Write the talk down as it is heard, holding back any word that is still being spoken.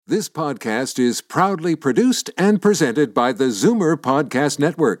This podcast is proudly produced and presented by the Zoomer Podcast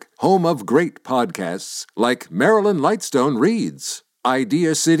Network, home of great podcasts like Marilyn Lightstone Reads,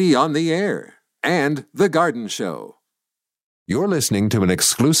 Idea City on the Air, and The Garden Show. You're listening to an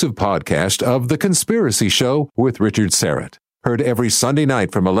exclusive podcast of The Conspiracy Show with Richard Serrett. Heard every Sunday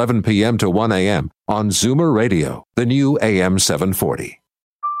night from 11 p.m. to 1 a.m. on Zoomer Radio, the new AM 740.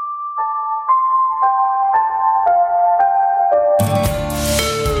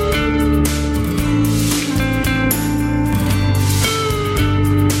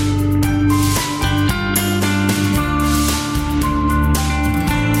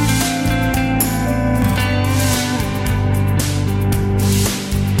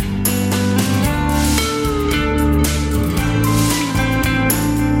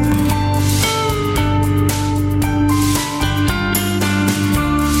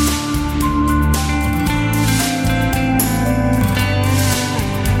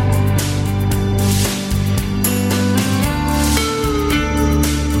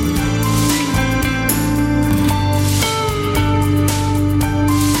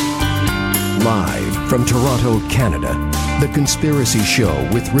 From Toronto, Canada, The Conspiracy Show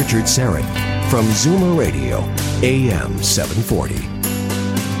with Richard Serrett from Zoomer Radio, AM 740.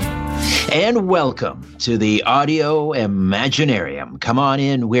 And welcome to the Audio Imaginarium. Come on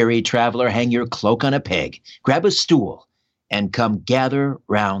in, weary traveler, hang your cloak on a peg, grab a stool, and come gather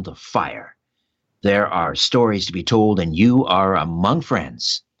round the fire. There are stories to be told, and you are among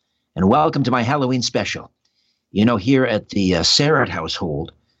friends. And welcome to my Halloween special. You know, here at the Serrett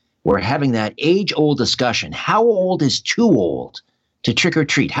household, we're having that age-old discussion. How old is too old to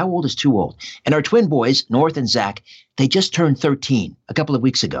trick-or-treat? How old is too old? And our twin boys, North and Zach, they just turned 13 a couple of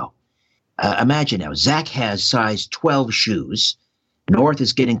weeks ago. Imagine now, Zach has size 12 shoes. North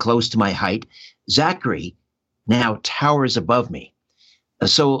is getting close to my height. Zachary now towers above me.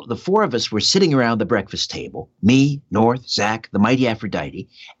 So the four of us were sitting around the breakfast table, me, North, Zach, the mighty Aphrodite,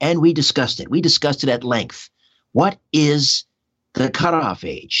 and we discussed it. We discussed it at length. What is the cutoff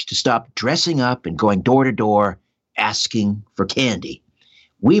age to stop dressing up and going door to door asking for candy?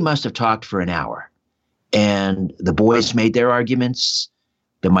 We must have talked for an hour. And the boys made their arguments.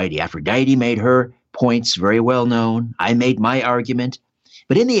 The mighty Aphrodite made her points, very well known. I made my argument.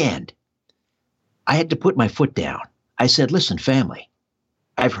 But in the end, I had to put my foot down. I said, listen, family,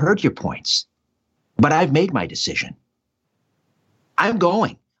 I've heard your points, but I've made my decision. I'm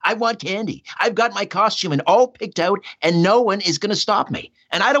going. I want candy. I've got my costume and all picked out, and no one is going to stop me.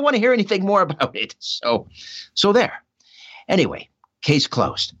 And I don't want to hear anything more about it. So there. Anyway, case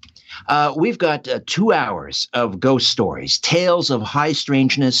closed. We've got 2 hours of ghost stories, tales of high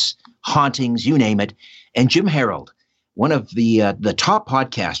strangeness, hauntings, you name it. And Jim Harold, one of the top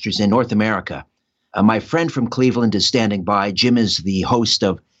podcasters in North America, my friend from Cleveland, is standing by. Jim is the host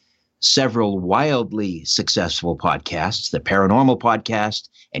of several wildly successful podcasts, the Paranormal Podcast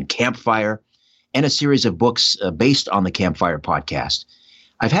and Campfire, and a series of books based on the Campfire podcast.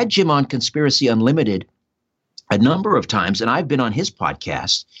 I've had Jim on Conspiracy Unlimited a number of times, and I've been on his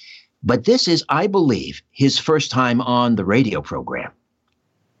podcast, but this is, I believe, his first time on the radio program.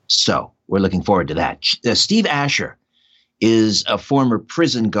 So we're looking forward to that. Steve Asher is a former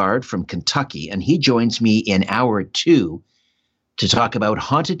prison guard from Kentucky, and he joins me in hour 2 to talk about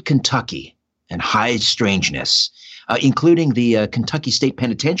haunted Kentucky and high strangeness, including the Kentucky State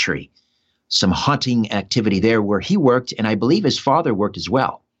Penitentiary, some haunting activity there where he worked, and I believe his father worked as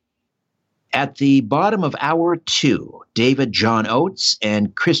well. At the bottom of hour 2, David John Oates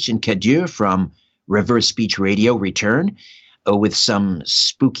and Christian Cadieux from Reverse Speech Radio return with some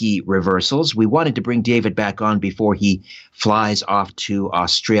spooky reversals. We wanted to bring David back on before he flies off to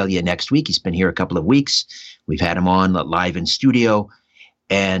Australia next week. He's been here a couple of weeks. We've had him on live in studio,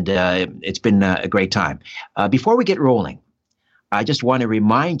 and it's been a great time. Before we get rolling, I just want to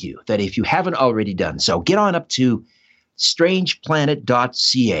remind you that if you haven't already done so, get on up to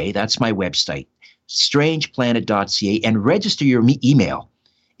strangeplanet.ca. That's my website, strangeplanet.ca, and register your email.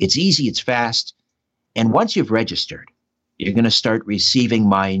 It's easy, it's fast, and once you've registered, you're going to start receiving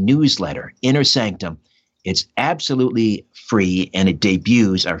my newsletter, Inner Sanctum. It's absolutely free, and it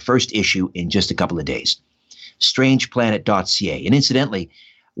debuts our first issue in just a couple of days. strangeplanet.ca. And incidentally,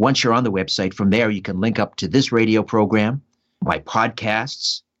 once you're on the website, from there you can link up to this radio program, my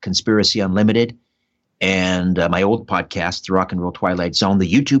podcasts, Conspiracy Unlimited, and my old podcast, The Rock and Roll Twilight Zone,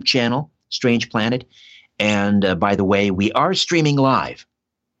 the YouTube channel, Strange Planet. And by the way, we are streaming live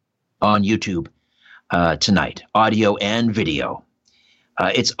on YouTube tonight, audio and video.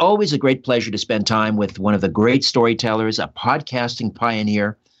 It's always a great pleasure to spend time with one of the great storytellers, a podcasting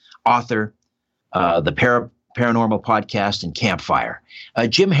pioneer, author, the paranormal podcast and campfire.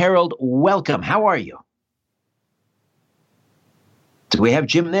 Jim Harold, welcome. How are you? Do we have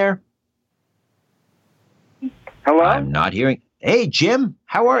Jim there? Hello? I'm not hearing. Hey, Jim,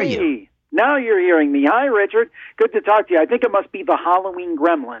 how are you? Now you're hearing me. Hi, Richard. Good to talk to you. I think it must be the Halloween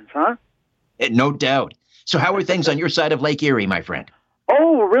gremlins, huh? No doubt. So how are things on your side of Lake Erie, my friend?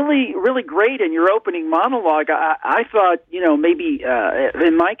 Oh, really, really great. In your opening monologue, I thought, maybe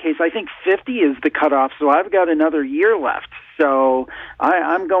in my case, I think 50 is the cutoff, so I've got another year left. So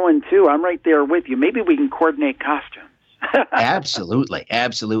I'm going too. I'm right there with you. Maybe we can coordinate costumes. Absolutely.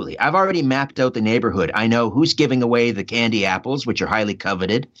 Absolutely. I've already mapped out the neighborhood. I know who's giving away the candy apples, which are highly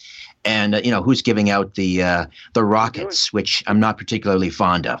coveted, and who's giving out the rockets, which I'm not particularly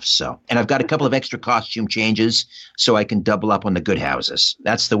fond of. So, and I've got a couple of extra costume changes so I can double up on the good houses.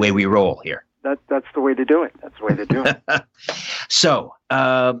 That's the way we roll here. That's the way to do it. That's the way to do it. So,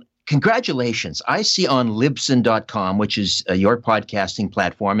 congratulations. I see on Libsyn.com, which is your podcasting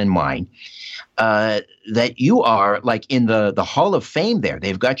platform and mine, that you are like in the Hall of Fame there.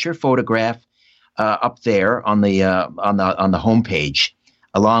 They've got your photograph up there on the homepage,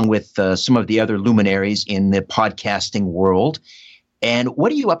 along with some of the other luminaries in the podcasting world. And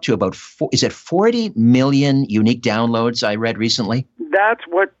what are you up to? About is it 40 million unique downloads? I read recently. That's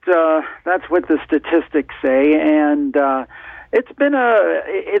what the statistics say, and it's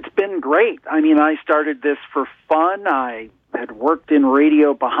been great. I mean, I started this for fun. I had worked in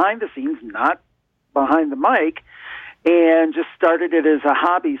radio behind the scenes, not behind the mic, and just started it as a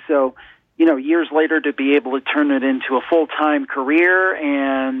hobby. So, years later to be able to turn it into a full-time career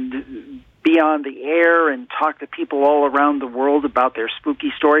and be on the air and talk to people all around the world about their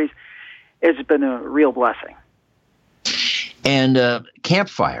spooky stories, it's been a real blessing. And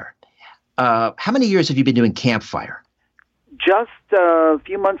Campfire, how many years have you been doing Campfire? Just a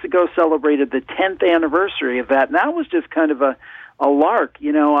few months ago celebrated the 10th anniversary of that, and that was just kind of a lark.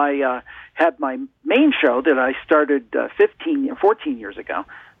 I had my main show that I started 14 years ago,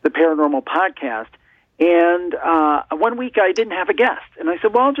 the Paranormal Podcast, and 1 week I didn't have a guest. And I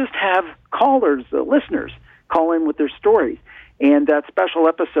said, well, I'll just have callers, listeners, call in with their stories. And that special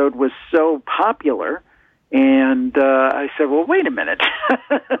episode was so popular, and I said, well, wait a minute.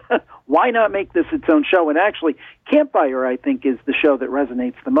 Why not make this its own show? And actually, Campfire, I think, is the show that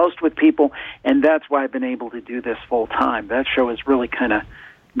resonates the most with people, and that's why I've been able to do this full time. That show has really kind of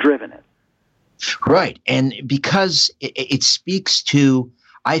driven it. Right. And because it speaks to,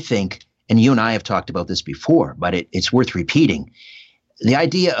 I think, and you and I have talked about this before, but it's worth repeating, the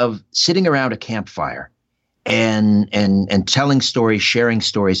idea of sitting around a campfire and telling stories, sharing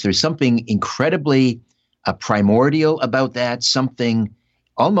stories. There's something incredibly primordial about that, something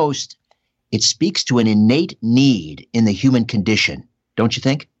almost, it speaks to an innate need in the human condition, don't you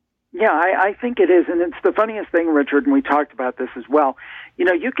think? Yeah, I think it is, and it's the funniest thing, Richard, and we talked about this as well.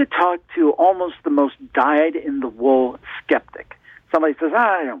 You could talk to almost the most dyed-in-the-wool skeptic. Somebody says,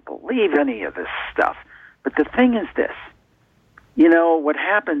 I don't believe any of this stuff. But the thing is this, what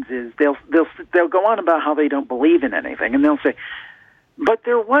happens is they'll go on about how they don't believe in anything, and they'll say, but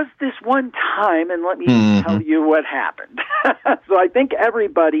there was this one time, and let me tell you what happened. So I think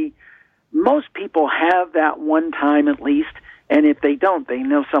most people have that one time at least, and if they don't, they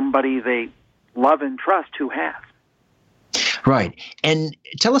know somebody they love and trust who has. Right. And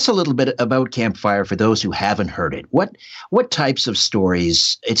tell us a little bit about Campfire for those who haven't heard it. What types of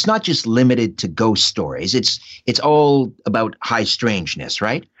stories? It's not just limited to ghost stories. It's all about high strangeness,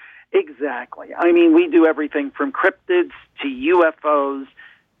 right? Exactly. I mean, we do everything from cryptids to UFOs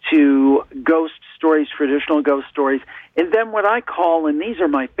to ghost stories, traditional ghost stories, and then what I call, and these are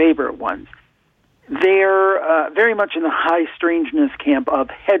my favorite ones, they're very much in the high strangeness camp of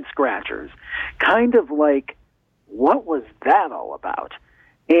head scratchers, kind of like, what was that all about?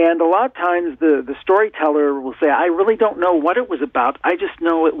 And a lot of times the storyteller will say, I really don't know what it was about. I just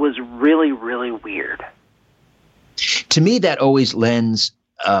know it was really, really weird. To me, that always lends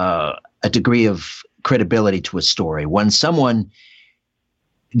a degree of credibility to a story. When someone,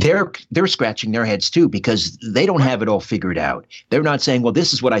 they're scratching their heads too because they don't have it all figured out. They're not saying, well,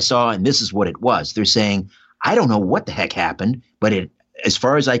 this is what I saw and this is what it was. They're saying, I don't know what the heck happened, but as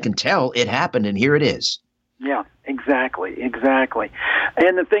far as I can tell, it happened and here it is. Yeah, exactly.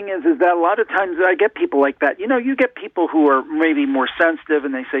 And the thing is that a lot of times I get people like that. You get people who are maybe more sensitive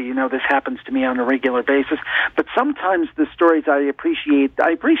and they say, this happens to me on a regular basis. But sometimes the stories I appreciate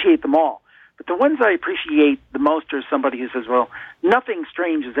them all. But the ones I appreciate the most are somebody who says, well, nothing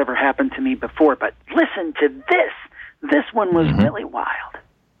strange has ever happened to me before, but listen to this. This one was really wild.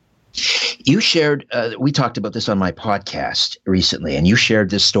 You shared, we talked about this on my podcast recently, and you shared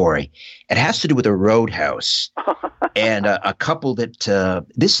this story. It has to do with a roadhouse and a couple that,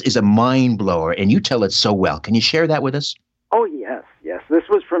 this is a mind blower, and you tell it so well. Can you share that with us? Oh, yes. This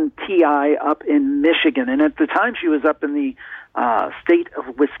was from T.I. up in Michigan, and at the time she was up in the state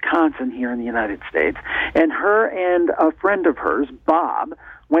of Wisconsin here in the United States, and her and a friend of hers, Bob,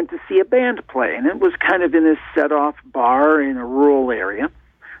 went to see a band play, and it was kind of in this set-off bar in a rural area.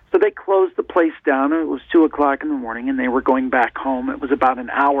 So they closed the place down, and it was 2 o'clock in the morning, and they were going back home. It was about an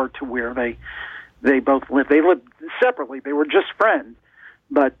hour to where they both lived. They lived separately. They were just friends,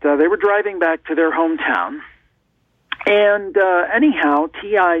 but they were driving back to their hometown. And anyhow,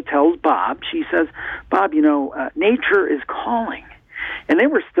 T.I. tells Bob, she says, Bob, nature is calling. And they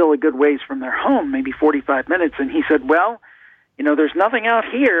were still a good ways from their home, maybe 45 minutes. And he said, well, there's nothing out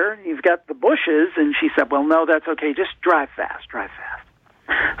here. You've got the bushes. And she said, well, no, that's okay. Just drive fast.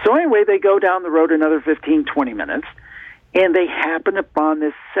 So anyway, they go down the road another 15, 20 minutes, and they happen upon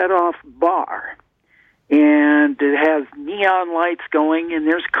this set-off bar. And it has neon lights going, and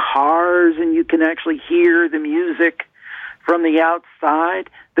there's cars, and you can actually hear the music from the outside.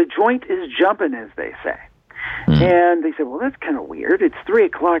 The joint is jumping, as they say. And they said, well, that's kind of weird. It's 3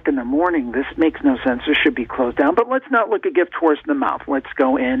 o'clock in the morning. This makes no sense. This should be closed down. But let's not look a gift horse in the mouth. Let's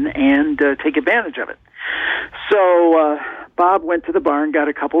go in and take advantage of it. So Bob went to the bar and got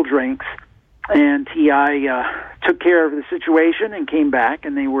a couple drinks, and T.I. took care of the situation and came back,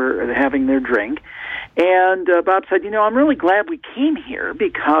 and they were having their drink. And Bob said, I'm really glad we came here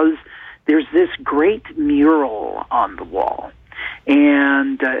because there's this great mural on the wall.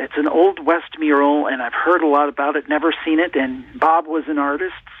 And it's an Old West mural, and I've heard a lot about it, never seen it, and Bob was an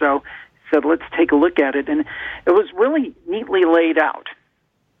artist, so he said, let's take a look at it. And it was really neatly laid out.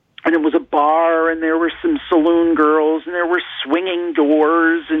 And it was a bar, and there were some saloon girls, and there were swinging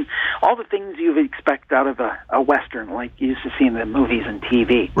doors, and all the things you would expect out of a Western, like you used to see in the movies and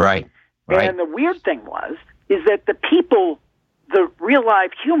TV. Right. And the weird thing is that the people, the real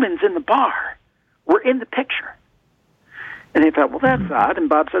live humans in the bar, were in the picture. And they thought, well, that's odd. And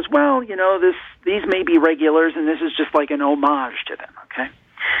Bob says, well, these may be regulars, and this is just like an homage to them, okay?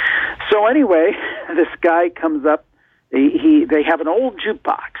 So anyway, this guy comes up. They have an old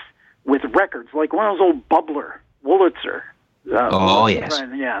jukebox with records, like one of those old bubbler, Wurlitzer. Yes.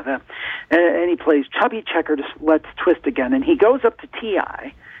 Yeah. And he plays Chubby Checker, Let's Twist Again. And he goes up to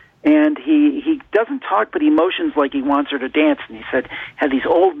T.I., and he doesn't talk, but he motions like he wants her to dance. And he said, had these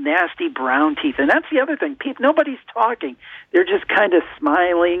old, nasty brown teeth. And that's the other thing. Nobody's talking. They're just kind of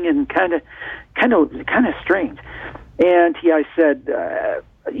smiling and kind of strange. And T.I. said,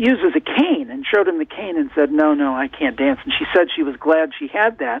 uses a cane, and showed him the cane and said, no, I can't dance. And she said she was glad she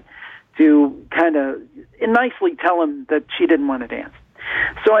had that to kind of nicely tell him that she didn't want to dance.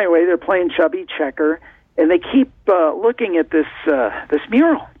 So anyway, they're playing Chubby Checker, and they keep looking at this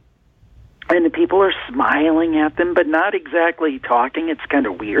mural. And the people are smiling at them, but not exactly talking. It's kind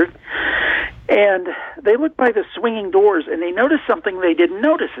of weird. And they look by the swinging doors, and they notice something they didn't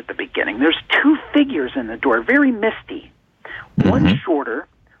notice at the beginning. There's two figures in the door, very misty. One's shorter,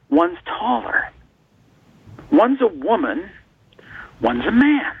 one's taller. One's a woman, one's a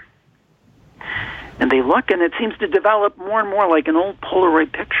man. And they look, and it seems to develop more and more like an old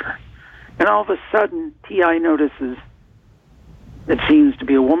Polaroid picture. And all of a sudden, T.I. notices it seems to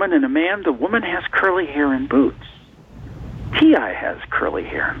be a woman and a man. The woman has curly hair and boots. T.I. has curly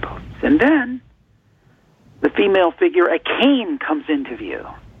hair and boots. And then the female figure, a cane, comes into view.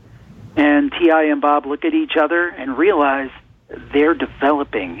 And T.I. and Bob look at each other and realize they're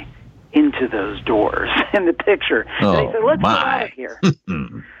developing into those doors in the picture. And they say, let's get out of here.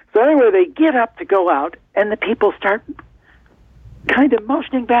 So anyway, they get up to go out, and the people start kind of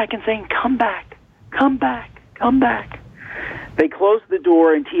motioning back and saying, come back, come back, come back. They closed the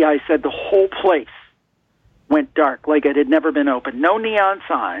door, and T.I. said the whole place went dark, like it had never been opened. No neon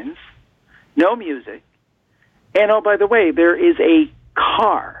signs, no music. And, oh, by the way, there is a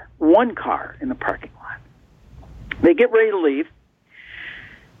car, one car in the parking lot. They get ready to leave,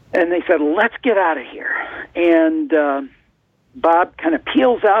 and they said, let's get out of here. And Bob kind of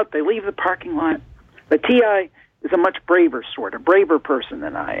peels out. They leave the parking lot. But T.I. is a much braver person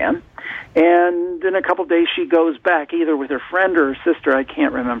than I am. And in a couple of days, she goes back, either with her friend or her sister, I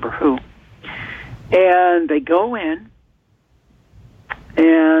can't remember who. And they go in,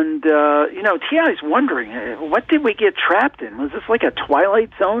 and, T.I.'s wondering, what did we get trapped in? Was this like a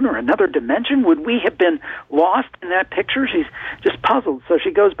Twilight Zone or another dimension? Would we have been lost in that picture? She's just puzzled. So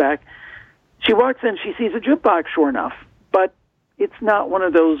she goes back. She walks in, she sees a jukebox, sure enough, but it's not one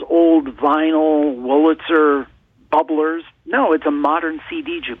of those old vinyl Wurlitzer bubblers. No, it's a modern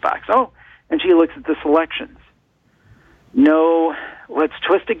CD jukebox. Oh, and she looks at the selections. No, let's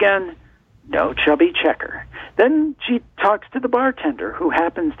twist again. No chubby checker. Then she talks to the bartender, who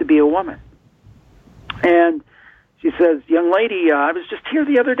happens to be a woman. And she says, young lady, I was just here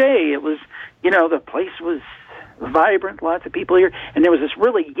the other day. It was, the place was vibrant, lots of people here. And there was this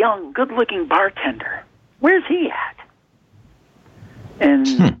really young, good-looking bartender. Where's he at?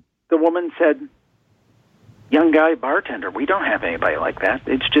 And the woman said, young guy bartender, we don't have anybody like that.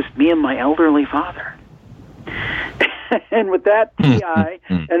 It's just me and my elderly father. And with that, T.I.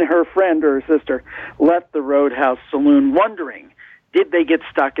 and her friend or her sister left the Roadhouse Saloon wondering, did they get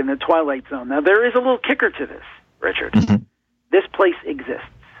stuck in the Twilight Zone? Now, there is a little kicker to this, Richard. This place exists.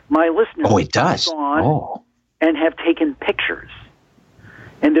 My listeners have gone and have taken pictures.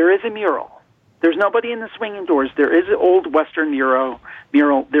 And there is a mural. There's nobody in the swinging doors. There is an old Western mural.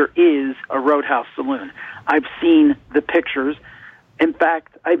 There is a Roadhouse Saloon. I've seen the pictures. In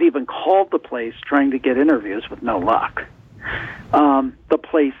fact, I've even called the place trying to get interviews with no luck. The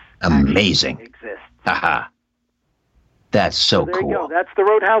place amazing exists. Aha. That's so there cool. You go. That's the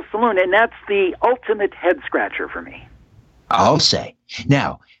Roadhouse Saloon, and that's the ultimate head-scratcher for me. I'll say.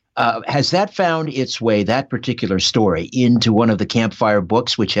 Now, has that found its way, that particular story, into one of the Campfire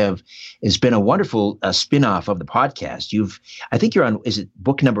books, which has been a wonderful spin-off of the podcast? I think you're on, is it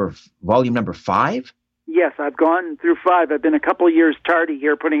volume number 5? Yes, I've gone through 5. I've been a couple of years tardy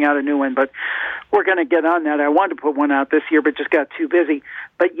here putting out a new one, but we're going to get on that. I wanted to put one out this year, but just got too busy.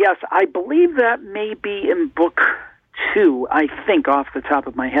 But yes, I believe that may be in book 2, I think, off the top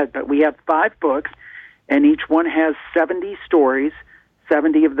of my head. But we have 5 books, and each one has 70 stories,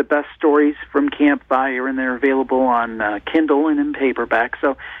 70 of the best stories from Campfire, and they're available on Kindle and in paperback.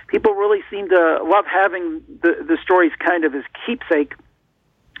 So people really seem to love having the stories kind of as keepsake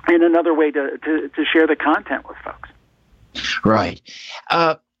and another way to share the content with folks. Right.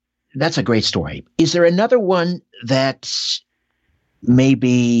 That's a great story. Is there another one that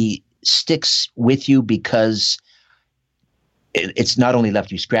maybe sticks with you because it's not only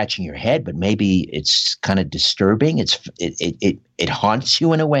left you scratching your head, but maybe it's kind of disturbing? It haunts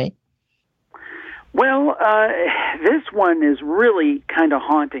you in a way? Well, this one is really kind of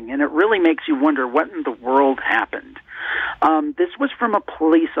haunting, and it really makes you wonder what in the world happened. This was from a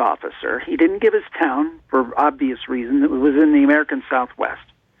police officer. He didn't give his town for obvious reasons. It was in the American Southwest,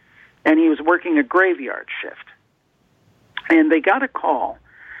 and he was working a graveyard shift. And they got a call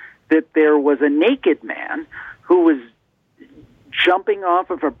that there was a naked man who was jumping off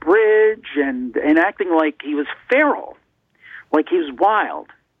of a bridge and acting like he was feral, like he was wild.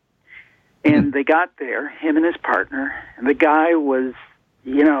 And they got there, him and his partner, and the guy was,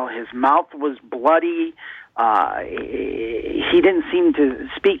 his mouth was bloody. He didn't seem to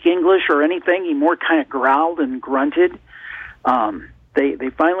speak English or anything. He more kind of growled and grunted. They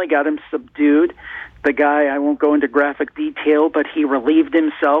finally got him subdued. The guy, I won't go into graphic detail, but he relieved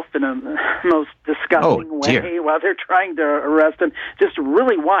himself in a most disgusting way while they're trying to arrest him. Just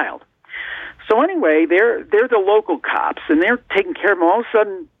really wild. So anyway, they're the local cops, and they're taking care of him. All of a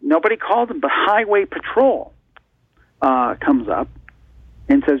sudden, nobody called him, but Highway Patrol comes up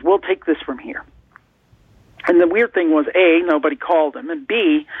and says, we'll take this from here. And the weird thing was, A, nobody called him, and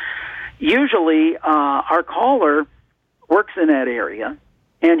B, usually our caller works in that area,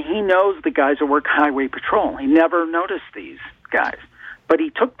 and he knows the guys who work Highway Patrol. He never noticed these guys. But he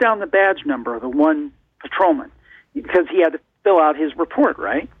took down the badge number of the one patrolman because he had to fill out his report,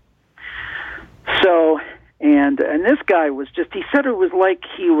 right? So, and this guy was just, he said it was like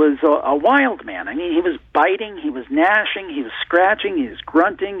he was a wild man. I mean, he was biting, he was gnashing, he was scratching, he was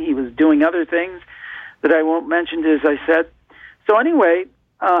grunting, he was doing other things that I won't mention, as I said. So anyway,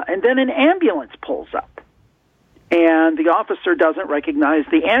 and then an ambulance pulls up. And the officer doesn't recognize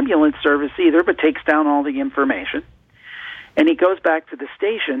the ambulance service either, but takes down all the information. And he goes back to the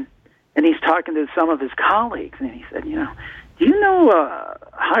station, and he's talking to some of his colleagues, and he said, do you know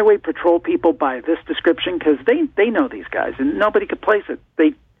Highway Patrol people by this description? Because they know these guys, and nobody could place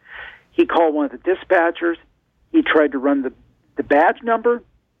it. He called one of the dispatchers. He tried to run the badge number,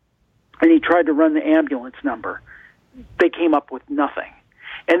 and he tried to run the ambulance number. They came up with nothing.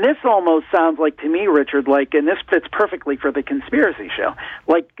 And this almost sounds like, to me, Richard, and this fits perfectly for the conspiracy show,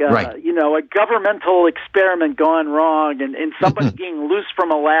 right. A governmental experiment gone wrong and somebody being loose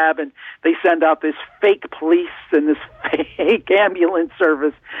from a lab, and they send out this fake police and this fake ambulance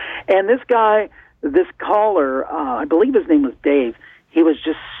service. And this guy, this caller, I believe his name was Dave, he was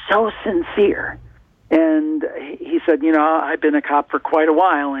just so sincere. And he said, I've been a cop for quite a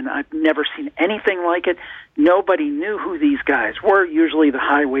while, and I've never seen anything like it. Nobody knew who these guys were. Usually the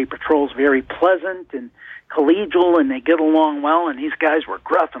highway patrol's very pleasant and collegial, and they get along well, and these guys were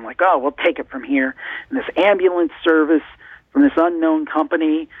gruff and like, oh, we'll take it from here. And this ambulance service from this unknown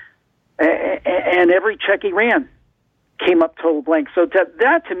company, and every check he ran came up total blank. So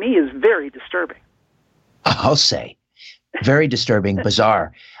that to me is very disturbing. I'll say. Very disturbing,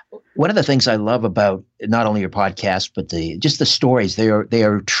 bizarre. One of the things I love about not only your podcast, but just the stories, they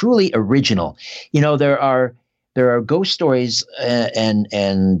are truly original. There are ghost stories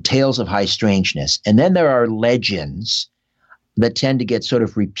and tales of high strangeness, and then there are legends that tend to get sort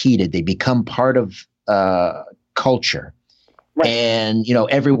of repeated. They become part of culture, right. And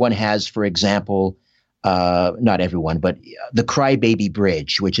everyone has, for example, not everyone, but the Crybaby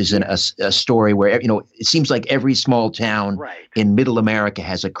Bridge, which is a story where, it seems like every small town right. in middle America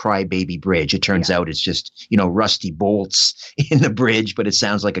has a Crybaby Bridge. It turns out it's just, rusty bolts in the bridge, but it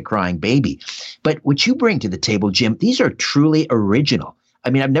sounds like a crying baby. But what you bring to the table, Jim, these are truly original.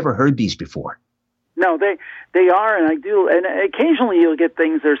 I mean, I've never heard these before. No, they are, and I do. And occasionally you'll get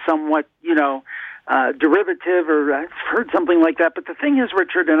things that are somewhat, derivative, or I've heard something like that. But the thing is,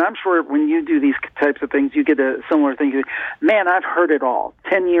 Richard, and I'm sure when you do these types of things, you get a similar thing. Man, I've heard it all.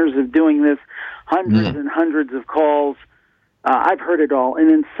 10 years of doing this, hundreds and hundreds of calls. I've heard it all. And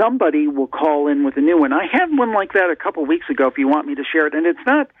then somebody will call in with a new one. I had one like that a couple weeks ago, if you want me to share it. And it's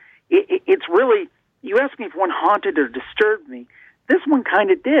not, it's really, you asked me if one haunted or disturbed me. This one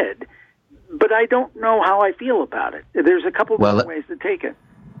kind of did. But I don't know how I feel about it. There's a couple different ways to take it.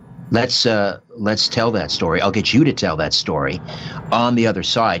 Let's tell that story. I'll get you to tell that story on the other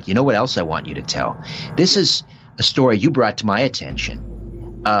side. You know what else I want you to tell? This is a story you brought to my attention,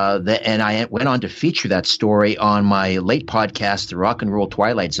 and I went on to feature that story on my late podcast, The Rock and Roll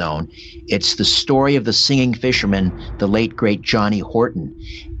Twilight Zone. It's the story of the singing fisherman, the late, great Johnny Horton.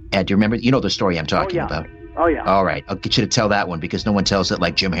 And do you remember? You know the story I'm talking about. Oh, yeah. All right. I'll get you to tell that one because no one tells it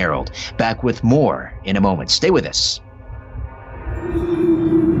like Jim Harold. Back with more in a moment. Stay with us.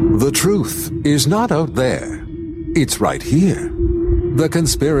 The truth is not out there. It's right here. The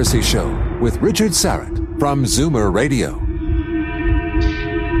Conspiracy Show with Richard Syrett from Zoomer Radio.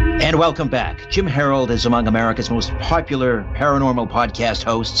 And welcome back. Jim Harold is among America's most popular paranormal podcast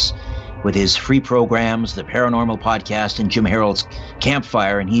hosts with his free programs, the Paranormal Podcast and Jim Harold's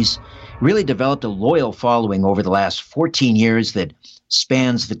Campfire. And he's really developed a loyal following over the last 14 years that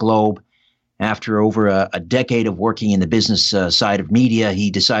spans the globe. After over a decade of working in the business side of media, he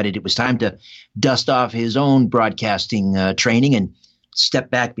decided it was time to dust off his own broadcasting training and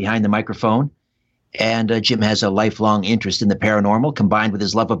step back behind the microphone. And Jim has a lifelong interest in the paranormal, combined with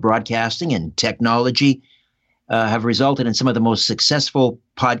his love of broadcasting and technology, have resulted in some of the most successful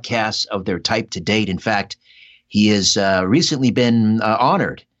podcasts of their type to date. In fact, he has recently been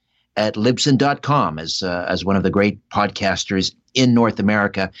honored at Libsyn.com as one of the great podcasters in North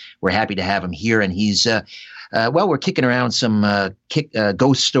America. We're happy to have him here, and he's we're kicking around some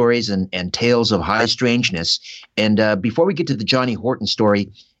ghost stories and tales of high strangeness. And before we get to the Johnny Horton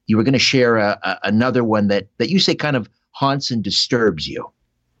story, you were going to share another one that you say kind of haunts and disturbs you.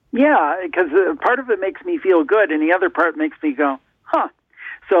 Yeah, because part of it makes me feel good, and the other part makes me go, huh.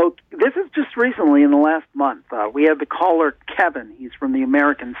 So this is just recently in the last month. We had the caller, Kevin. He's from the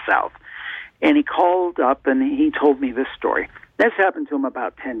American South. And he called up and he told me this story. This happened to him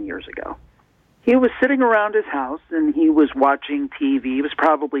about 10 years ago. He was sitting around his house and he was watching TV. He was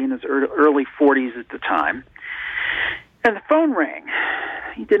probably in his early 40s at the time. And the phone rang.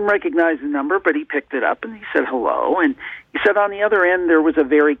 He didn't recognize the number, but he picked it up and he said hello. And he said on the other end there was a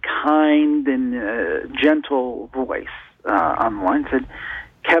very kind and gentle voice on the line. Said,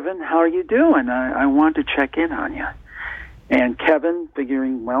 Kevin, how are you doing? I want to check in on you. And Kevin,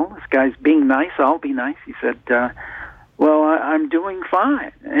 figuring, well, this guy's being nice, I'll be nice. He said, well, I'm doing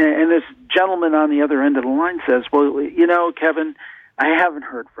fine. And this gentleman on the other end of the line says, well, Kevin, I haven't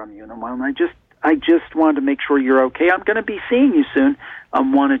heard from you in a while, and I just wanted to make sure you're okay. I'm going to be seeing you soon. I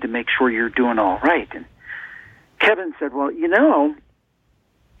wanted to make sure you're doing all right. And Kevin said, well, he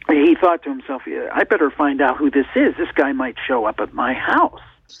thought to himself, I better find out who this is. This guy might show up at my house.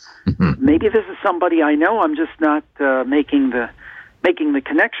 Maybe this is somebody I know. I'm just not making the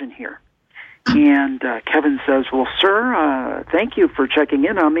connection here. And Kevin says, well, sir, thank you for checking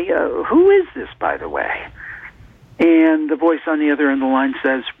in on me. Who is this, by the way? And the voice on the other end of the line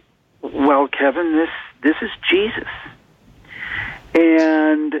says, well, Kevin, this is Jesus.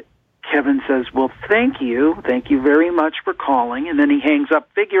 And Kevin says, well, thank you very much for calling. And then he hangs up,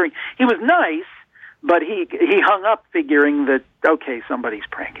 figuring he was nice, but he hung up figuring that, okay, somebody's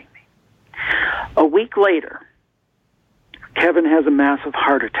pranking me. A week later, Kevin has a massive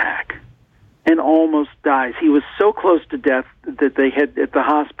heart attack and almost dies. He was so close to death that they had, at the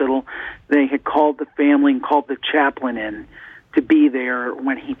hospital, they had called the family and called the chaplain in to be there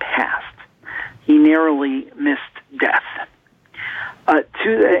when he passed. He narrowly missed death.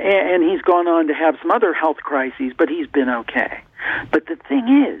 And he's gone on to have some other health crises, but he's been okay. But the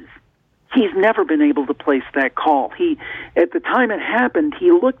thing is, he's never been able to place that call. At the time it happened,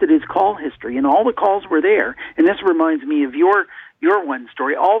 he looked at his call history, and all the calls were there. And this reminds me of your one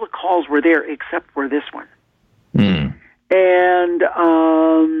story. All the calls were there except for this one. Mm. And,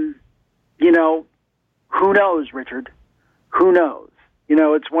 who knows, Richard? Who knows?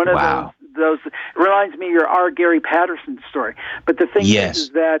 It's one of those. It reminds me of your R. Gary Patterson story. But the thing is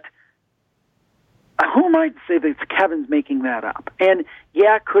that who might say that Kevin's making that up? And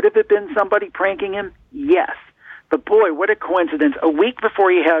could have it been somebody pranking him? Yes. But boy, what a coincidence. A week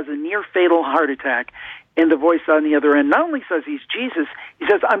before he has a near fatal heart attack, and the voice on the other end not only says he's Jesus, he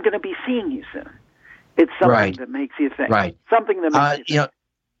says, I'm going to be seeing you soon. It's something that makes you think. Right. Something that makes you think.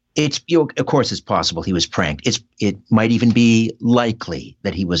 It's of course it's possible he was pranked. It might even be likely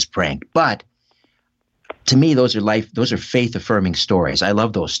that he was pranked. But to me, those are faith affirming stories. I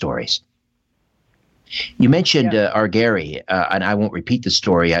love those stories. You mentioned R. Gary, and I won't repeat the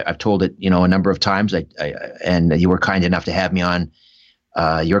story. I've told it, a number of times. And you were kind enough to have me on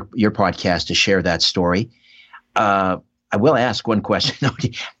your podcast to share that story. I will ask one question.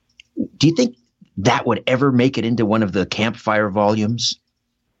 Do you think that would ever make it into one of the Campfire volumes?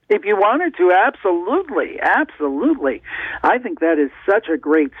 If you wanted to, absolutely, absolutely. I think that is such a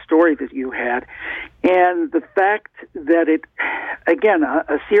great story that you had. And the fact that it, again,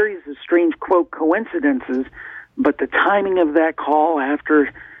 a series of strange, quote, coincidences, but the timing of that call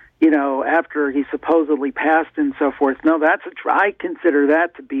after he supposedly passed and so forth, I consider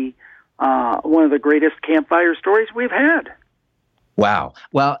that to be one of the greatest Campfire stories we've had. Wow.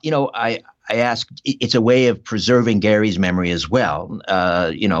 Well, I asked, it's a way of preserving Gary's memory as well.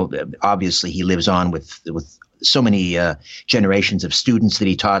 Obviously he lives on with so many generations of students that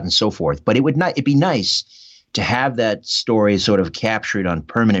he taught and so forth. But it'd be nice to have that story sort of captured on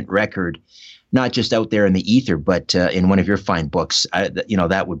permanent record, not just out there in the ether, but in one of your fine books.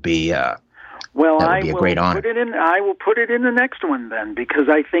 That would be a great honor. I will put it in the next one then, because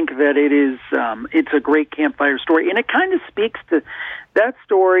I think that it's a great Campfire story, and it kind of speaks to that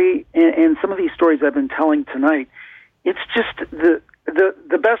story and some of these stories I've been telling tonight. It's just the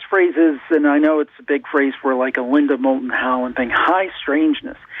best phrase is, and I know it's a big phrase for like a Linda Moulton Howe thing, high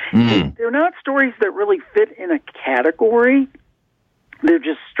strangeness. Mm. They're not stories that really fit in a category. They're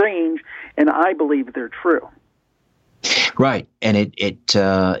just strange, and I believe they're true. Right, and it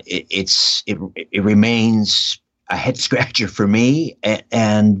remains a head scratcher for me,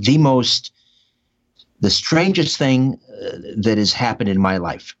 and the strangest thing that has happened in my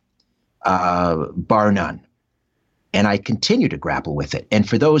life, bar none. And I continue to grapple with it. And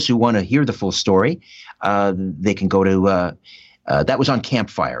for those who want to hear the full story, they can go to that was on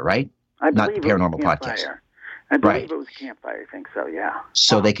Campfire, right? Not the Paranormal Podcast. I believe it was Campfire. I think so. Yeah.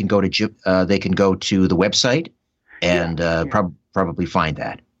 So they can go to the website and probably find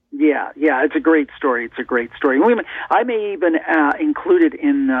that. Yeah, it's a great story. I may even include it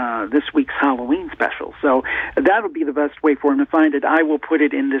in this week's Halloween special. So that would be the best way for him to find it. I will put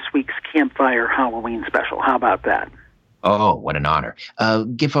it in this week's Campfire Halloween special. How about that? Oh, what an honor.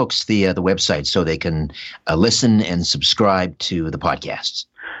 Give folks the website so they can listen and subscribe to the podcasts.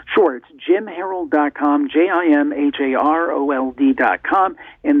 Sure, it's jimharold.com, JIMHAROLD.com,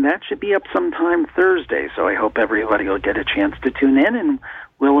 and that should be up sometime Thursday, so I hope everybody will get a chance to tune in, and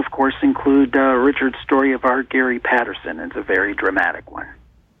we'll, of course, include Richard's story of R. Gary Patterson. It's a very dramatic one.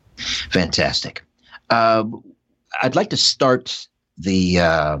 Fantastic. I'd like to start the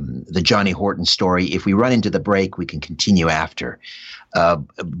Johnny Horton story. If we run into the break, we can continue after.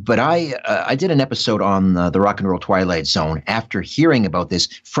 But I did an episode on the Rock and Roll Twilight Zone after hearing about this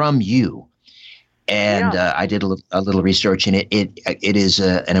from you, and I did a little research in it. It is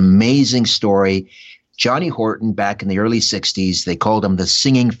an amazing story. Johnny Horton, back in the early 60s, they called him the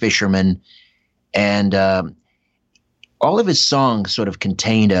Singing Fisherman, and all of his songs sort of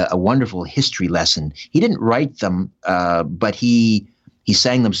contained a wonderful history lesson. He didn't write them, but he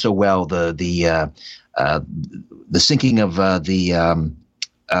sang them so well. The sinking of the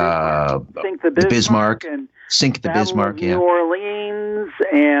Bismarck, and Sink the Bismarck, New Orleans,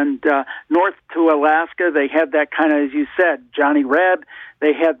 and north to Alaska. They had that kind of, as you said, Johnny Reb.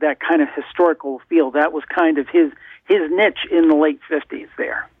 They had that kind of historical feel. That was kind of his niche in the late 50s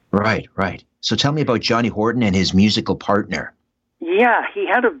there. Right. So tell me about Johnny Horton and his musical partner. Yeah, he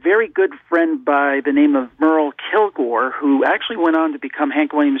had a very good friend by the name of Merle Kilgore, who actually went on to become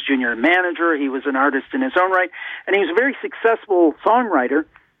Hank Williams Jr. manager. He was an artist in his own right, and he was a very successful songwriter.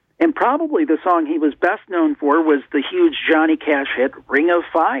 And probably the song he was best known for was the huge Johnny Cash hit "Ring of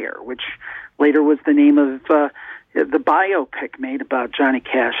Fire," which later was the name of the biopic made about Johnny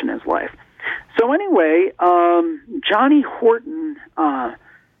Cash and his life. So anyway, Johnny Horton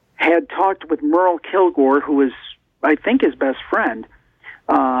had talked with Merle Kilgore, who was, I think, his best friend.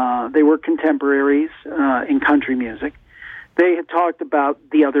 They were contemporaries in country music. They had talked about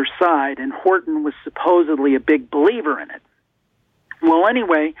the other side, and Horton was supposedly a big believer in it. Well,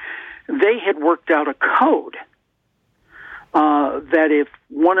 anyway, they had worked out a code that if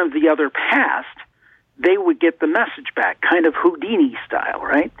one of the other passed, they would get the message back, kind of Houdini style,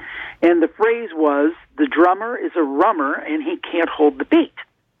 right? And the phrase was, the drummer is a rummer and he can't hold the beat.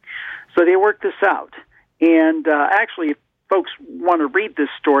 So they worked this out. And actually, if folks want to read this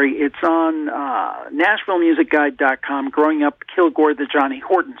story, it's on NashvilleMusicGuide.com, Growing Up Kilgore, the Johnny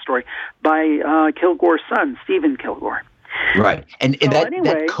Horton Story, by Kilgore's son, Stephen Kilgore. Right. And so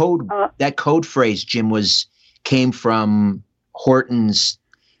that code phrase, Jim, came from Horton's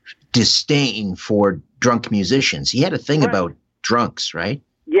disdain for drunk musicians. He had a thing about drunks, right?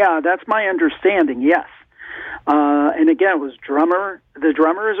 Yeah, that's my understanding, yes. And again, it was the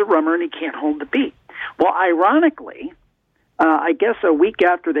drummer is a rummer and he can't hold the beat. Well, ironically, I guess a week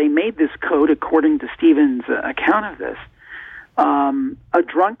after they made this code, according to Stephen's account of this, a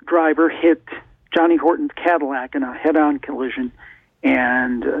drunk driver hit Johnny Horton's Cadillac in a head-on collision,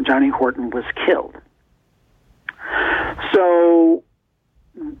 and Johnny Horton was killed. So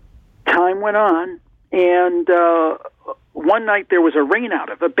time went on, and one night there was a rainout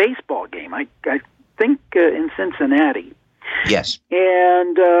of a baseball game, I think in Cincinnati. Yes.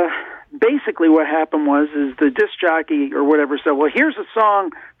 And basically what happened was the disc jockey or whatever said, well, here's a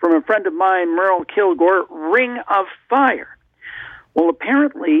song from a friend of mine, Merle Kilgore, Ring of Fire. Well,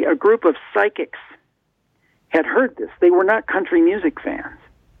 apparently a group of psychics had heard this. They were not country music fans,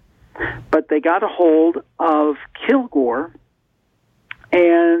 but they got a hold of Kilgore,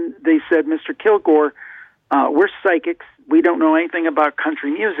 and they said, Mr. Kilgore, we're psychics. We don't know anything about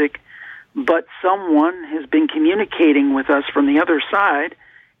country music, but someone has been communicating with us from the other side,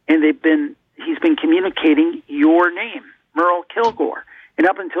 and he's been communicating your name, Merle Kilgore. And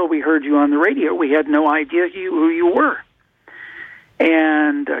up until we heard you on the radio, we had no idea who you were.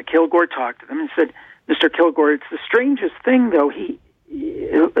 And Kilgore talked to them and said, Mr. Kilgore, it's the strangest thing, though.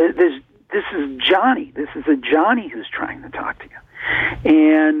 This is Johnny. This is a Johnny who's trying to talk to you.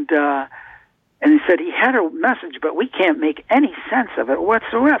 And he said he had a message, but we can't make any sense of it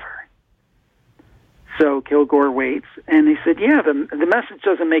whatsoever. So Kilgore waits, and he said, yeah, the message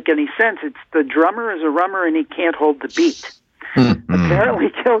doesn't make any sense. It's the drummer is a rummer, and he can't hold the beat. Mm-hmm.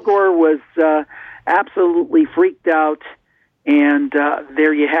 Apparently Kilgore was absolutely freaked out, and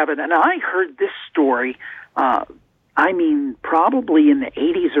there you have it. And I heard this story, probably in the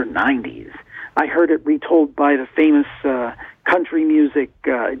 80s or 90s. I heard it retold by the famous country music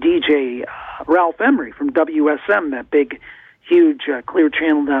DJ Ralph Emery from WSM, that big, huge clear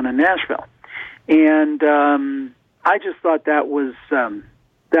channel down in Nashville. And I just thought that was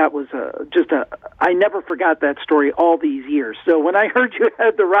I never forgot that story all these years. So when I heard you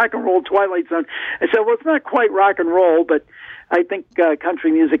had the rock and roll Twilight Zone, I said, well, it's not quite rock and roll, but I think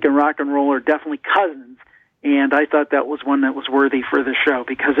country music and rock and roll are definitely cousins. And I thought that was one that was worthy for the show,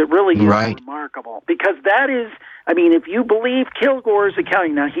 because it really is remarkable. Because that is, if you believe Kilgore's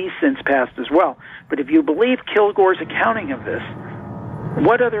accounting, now he's since passed as well, but if you believe Kilgore's accounting of this,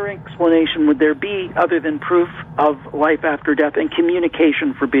 what other explanation would there be other than proof of life after death and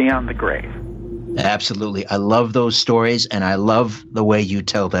communication for beyond the grave? Absolutely. I love those stories, and I love the way you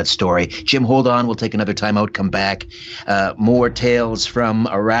tell that story. Jim, hold on. We'll take another time out, come back. More tales from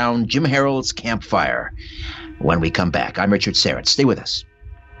around Jim Harold's campfire when we come back. I'm Richard Serrett. Stay with us.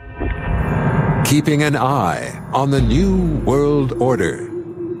 Keeping an eye on the New World Order.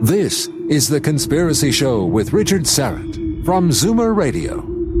 This is The Conspiracy Show with Richard Serrett from Zoomer Radio.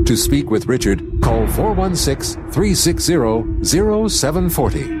 To speak with Richard, call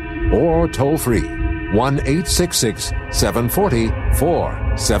 416-360-0740 or toll free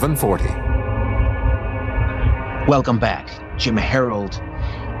 1-866-740-4740. Welcome back. Jim Harold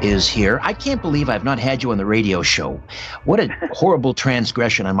is here. I can't believe I've not had you on the radio show. What a horrible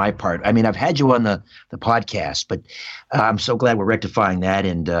transgression on my part. I've had you on the podcast, but I'm so glad we're rectifying that,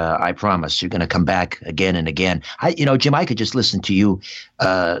 and I promise you're going to come back again and again. Jim, I could just listen to you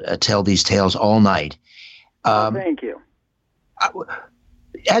tell these tales all night. Thank you.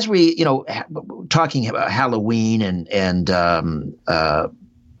 as we, talking about Halloween and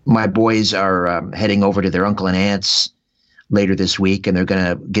my boys are heading over to their uncle and aunts later this week, and they're going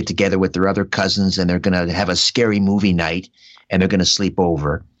to get together with their other cousins, and they're going to have a scary movie night, and they're going to sleep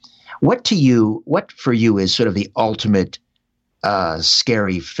over. What for you is sort of the ultimate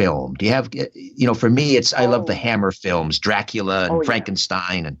scary film? Do you have, for me, I love the Hammer films, Dracula and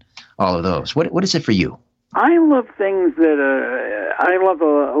Frankenstein and all of those. What is it for you? I love things that I love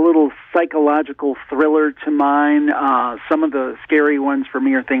a little psychological thriller to mine. Some of the scary ones for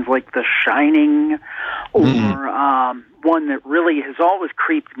me are things like The Shining, or one that really has always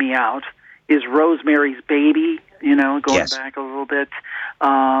creeped me out is Rosemary's Baby. Going back a little bit.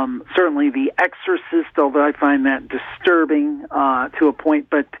 Certainly The Exorcist, although I find that disturbing to a point.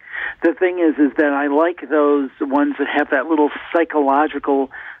 But the thing is that I like those ones that have that little psychological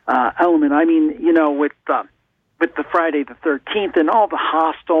element. I mean, with the Friday the 13th and all the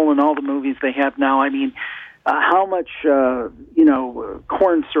Hostel and all the movies they have now, I mean, how much,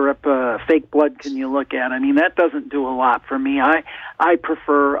 corn syrup, fake blood can you look at? I mean, that doesn't do a lot for me. I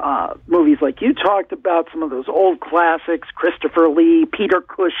prefer movies like you talked about, some of those old classics, Christopher Lee, Peter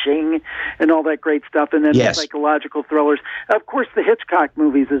Cushing, and all that great stuff, and then the psychological thrillers. Of course, the Hitchcock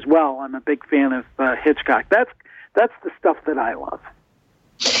movies as well. I'm a big fan of Hitchcock. That's the stuff that I love.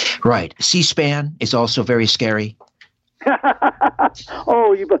 Right. C-SPAN is also very scary. I'll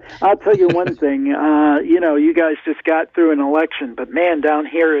tell you one thing. You guys just got through an election, but man, down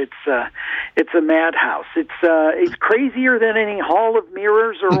here it's a madhouse. It's crazier than any Hall of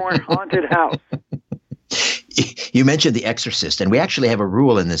Mirrors or haunted house. You mentioned The Exorcist, and we actually have a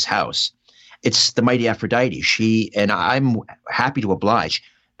rule in this house. It's The Mighty Aphrodite. And I'm happy to oblige.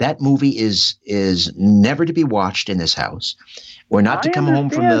 That movie is never to be watched in this house. We're not to come home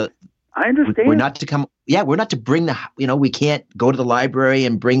from the. I understand. We're not to come. Yeah, we're not to bring we can't go to the library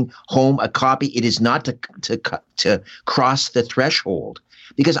and bring home a copy. It is not to cross the threshold,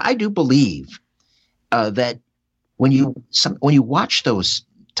 because I do believe that when you watch those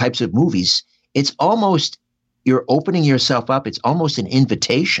types of movies, it's almost you're opening yourself up. It's almost an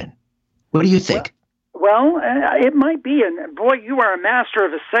invitation. What do you think? Well, it might be. And boy, you are a master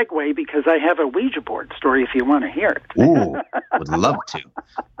of a segue, because I have a Ouija board story if you want to hear it. Ooh, would love to.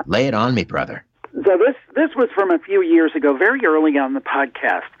 Lay it on me, brother. So this was from a few years ago, very early on the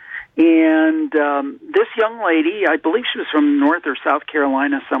podcast. And this young lady, I believe she was from North or South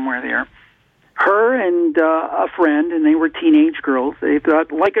Carolina, somewhere there, her and a friend, and they were teenage girls. They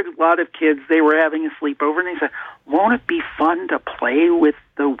thought, like a lot of kids, they were having a sleepover, and they said, won't it be fun to play with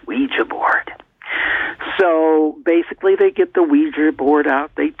the Ouija board? So basically they get the Ouija board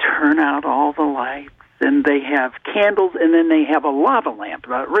out, they turn out all the lights, and they have candles, and then they have a lava lamp.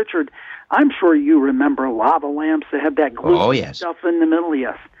 Richard, I'm sure you remember lava lamps that have that glue stuff in the middle,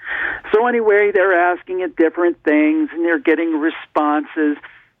 yes. So anyway, they're asking it different things, and they're getting responses,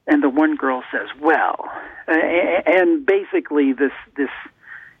 and the one girl says, well, and basically this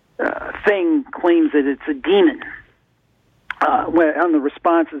thing claims that it's a demon. On the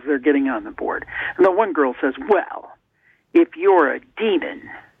responses they're getting on the board. And the one girl says, well, if you're a demon,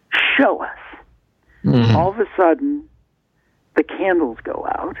 show us. Mm-hmm. All of a sudden, the candles go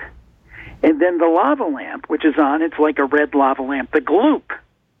out, and then the lava lamp, which is on, it's like a red lava lamp, the gloop,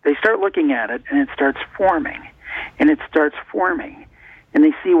 they start looking at it, and it starts forming, and it starts forming, and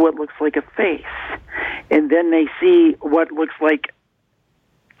they see what looks like a face, and then they see what looks like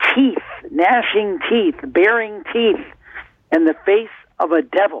teeth, gnashing teeth, baring teeth, and the face of a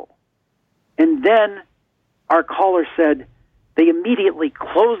devil. And then our caller said they immediately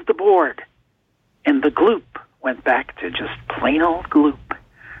closed the board, and the gloop went back to just plain old gloop.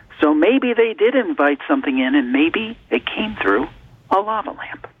 So maybe they did invite something in, and maybe it came through a lava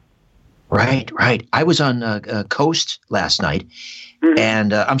lamp. Right. I was on Coast last night,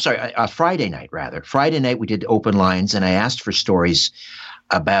 and Friday night, rather. Friday night we did open lines, and I asked for stories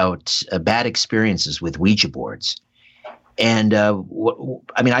about bad experiences with Ouija boards. And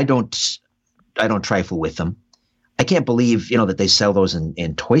I don't trifle with them. I can't believe that they sell those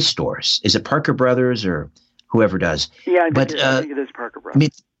in toy stores. Is it Parker Brothers or whoever does? Yeah, I think it is Parker Brothers. I mean,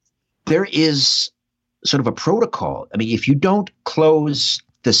 there is sort of a protocol. I mean, if you don't close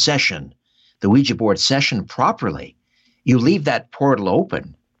the Ouija board session properly, you leave that portal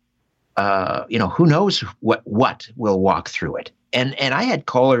open. Who knows what will walk through it? And I had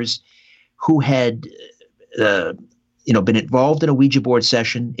callers who had been involved in a Ouija board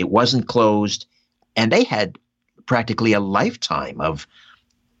session. It wasn't closed, and they had practically a lifetime of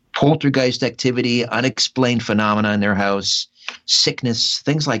poltergeist activity, unexplained phenomena in their house, sickness,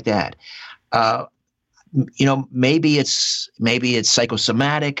 things like that. maybe it's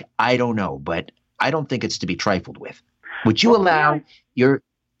psychosomatic. I don't know, but I don't think it's to be trifled with. Would you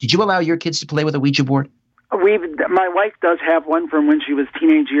did you allow your kids to play with a Ouija board? My wife does have one from when she was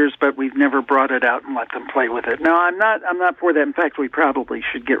teenage years, but we've never brought it out and let them play with it. No, I'm not for that. In fact, we probably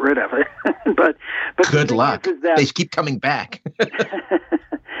should get rid of it. but good luck. They keep coming back.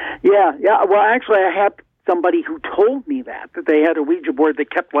 Yeah. Well, actually, I had somebody who told me that they had a Ouija board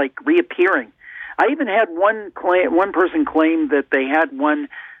that kept reappearing. I even had one person claim that they had one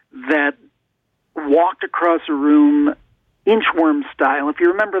that walked across a room inchworm style. If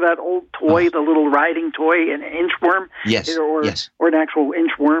you remember that old toy, the little riding toy, an inchworm, yes, or an actual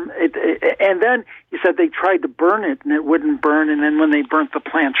inchworm. And then he said they tried to burn it and it wouldn't burn, and then when they burnt the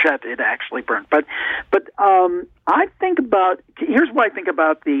planchette, it actually burnt. But I think about here's what I think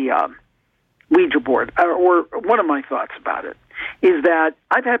about the Ouija board, or one of my thoughts about it is that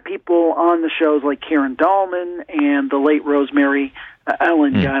I've had people on the shows like Karen Dahlman and the late Rosemary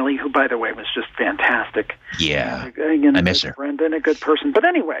Ellen Guiley, who, by the way, was just fantastic. Yeah, again, I miss her. Friend and a good person. But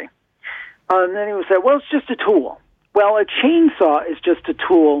anyway, and then he would say, well, it's just a tool. Well, a chainsaw is just a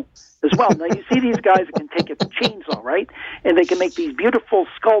tool as well. Now, you see these guys that can take a chainsaw, right? And they can make these beautiful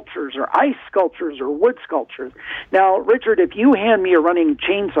sculptures or ice sculptures or wood sculptures. Now, Richard, if you hand me a running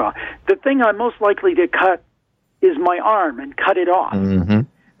chainsaw, the thing I'm most likely to cut is my arm and cut it off.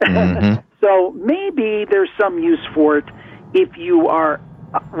 So maybe there's some use for it if you are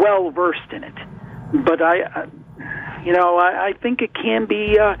well-versed in it. But I think it can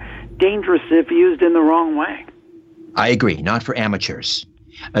be dangerous if used in the wrong way. I agree. Not for amateurs.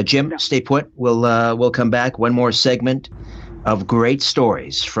 Jim, stay put. We'll come back. One more segment of great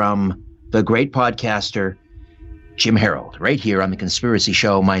stories from the great podcaster, Jim Harold, right here on The Conspiracy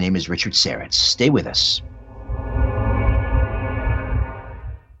Show. My name is Richard Seritz. Stay with us.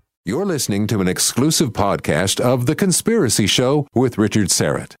 You're listening to an exclusive podcast of The Conspiracy Show with Richard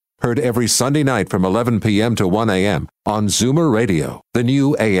Seritz. Heard every Sunday night from 11 p.m. to 1 a.m. on Zoomer Radio, the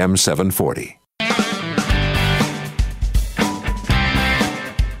new AM 740.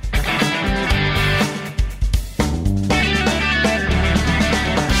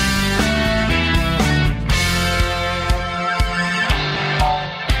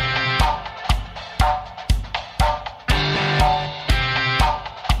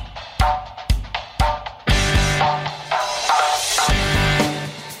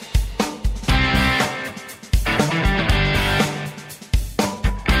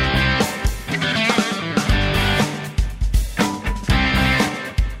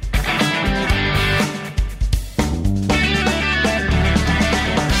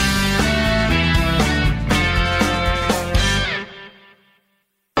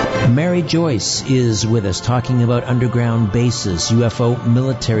 Mary Joyce is with us talking about underground bases, UFO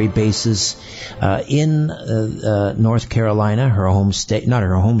military bases in North Carolina, her home state, not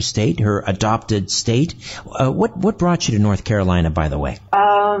her home state, her adopted state. What brought you to North Carolina, by the way?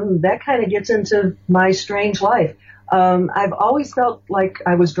 That kind of gets into my strange life. I've always felt like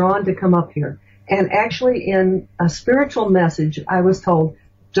I was drawn to come up here. And actually in a spiritual message, I was told,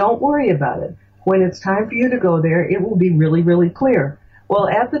 don't worry about it. When it's time for you to go there, it will be really, really clear. Well,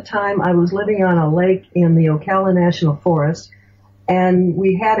 at the time, I was living on a lake in the Ocala National Forest, and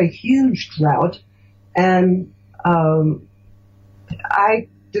we had a huge drought, and I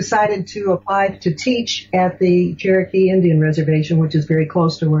decided to apply to teach at the Cherokee Indian Reservation, which is very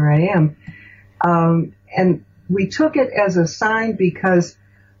close to where I am. And we took it as a sign because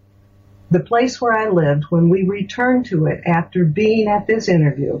the place where I lived, when we returned to it after being at this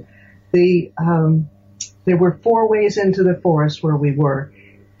interview, there were 4 ways into the forest where we were,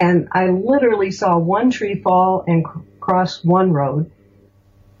 and I literally saw one tree fall and cross one road.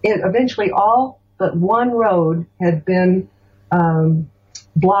 Eventually, all but one road had been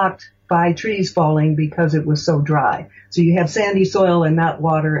blocked by trees falling because it was so dry. So you have sandy soil and not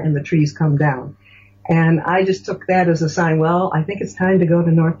water, and the trees come down. And I just took that as a sign, well, I think it's time to go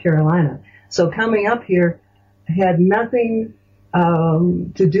to North Carolina. So coming up here had nothing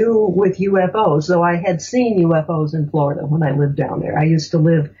to do with UFOs, though I had seen UFOs in Florida when I lived down there. I used to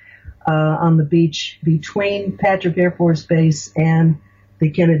live on the beach between Patrick Air Force Base and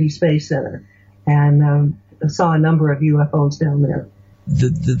the Kennedy Space Center, and saw a number of UFOs down there.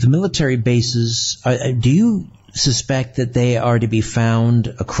 The military bases, do you suspect that they are to be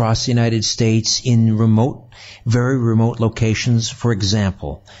found across the United States in remote, very remote locations? For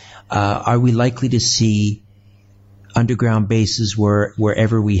example, are we likely to see underground bases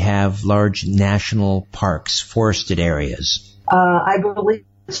wherever we have large national parks, forested areas? I believe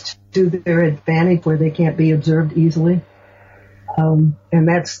it's to their advantage where they can't be observed easily. And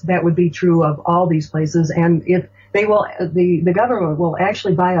that would be true of all these places. And if they will, the government will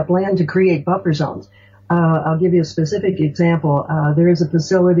actually buy up land to create buffer zones. I'll give you a specific example. There is a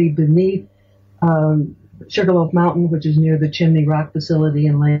facility beneath Sugarloaf Mountain, which is near the Chimney Rock facility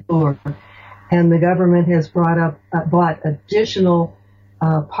in Lake Lure, and the government has bought additional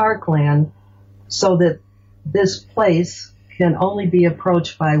parkland so that this place can only be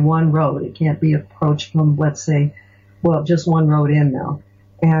approached by one road. It can't be approached from, let's say, just one road in now.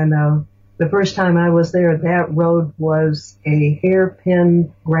 And the first time I was there, that road was a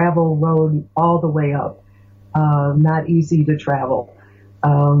hairpin gravel road all the way up, not easy to travel.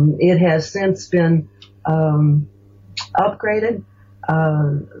 It has since been upgraded.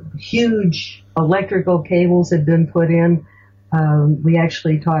 Huge electrical cables had been put in. We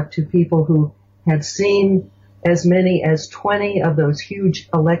actually talked to people who had seen as many as 20 of those huge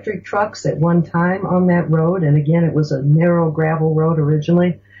electric trucks at one time on that road. And again, it was a narrow gravel road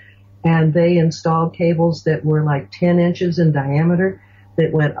originally. And they installed cables that were like 10 inches in diameter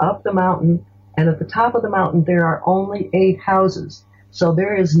that went up the mountain. And at the top of the mountain, there are only 8 houses. So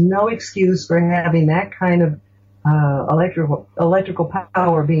there is no excuse for having that kind of electrical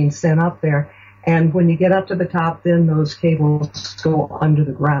power being sent up there. And when you get up to the top, then those cables go under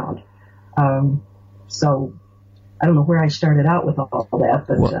the ground. So I don't know where I started out with all that,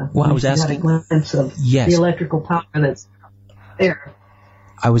 but I was asking, got a glimpse of the electrical power that's there.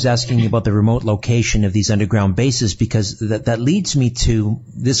 I was asking you about the remote location of these underground bases because that leads me to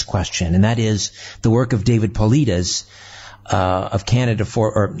this question, and that is the work of David Paulides of Canada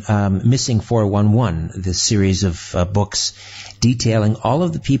Missing 411, this series of books detailing all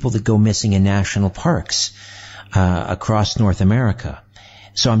of the people that go missing in national parks across North America.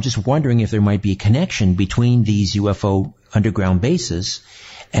 So I'm just wondering if there might be a connection between these UFO underground bases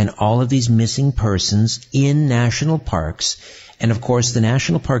and all of these missing persons in national parks. And of course, the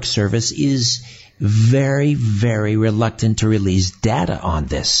National Park Service is very, very reluctant to release data on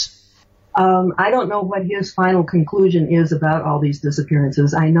this. I don't know what his final conclusion is about all these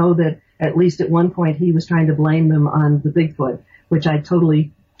disappearances. I know that at least at one point he was trying to blame them on the Bigfoot, which I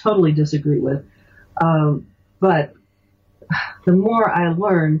totally disagree with. But the more I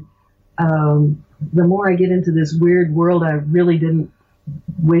learn, the more I get into this weird world I really didn't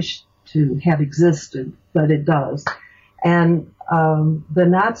wish to have existed, but it does. And the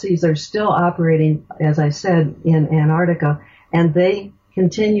Nazis are still operating, as I said, in Antarctica, and they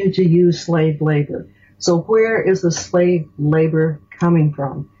continue to use slave labor. So where is the slave labor coming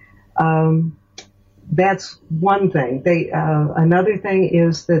from? That's one thing. Another thing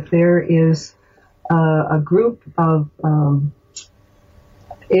is that there is a group of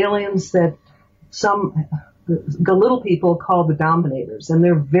aliens that the little people call the dominators, and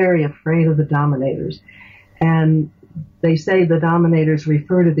they're very afraid of the dominators. And they say the dominators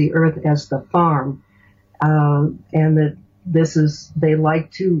refer to the earth as the farm, and that they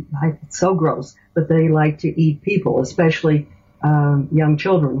like to, it's so gross, but they like to eat people, especially young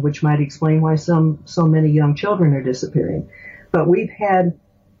children, which might explain why so many young children are disappearing. But we've had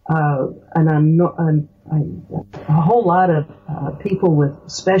a whole lot of people with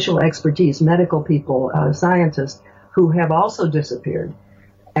special expertise, medical people, scientists, who have also disappeared.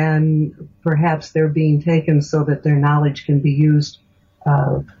 And perhaps they're being taken so that their knowledge can be used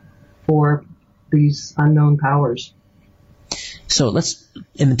for these unknown powers. So let's,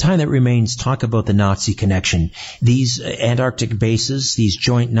 in the time that remains, talk about the Nazi connection. These Antarctic bases, these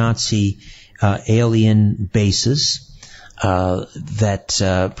joint Nazi alien bases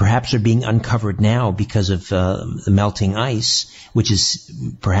that perhaps are being uncovered now because of the melting ice, which is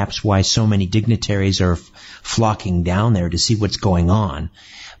perhaps why so many dignitaries are flocking down there to see what's going on.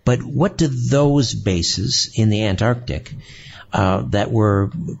 But what do those bases in the Antarctic that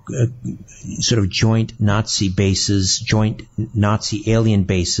were sort of joint Nazi bases, joint Nazi alien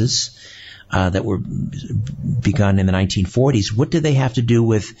bases that were begun in the 1940s, what do they have to do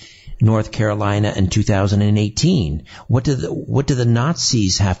with North Carolina in 2018? What do the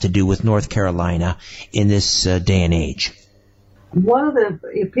Nazis have to do with North Carolina in this day and age?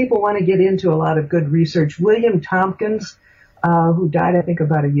 If people want to get into a lot of good research, William Tompkins, who died, I think,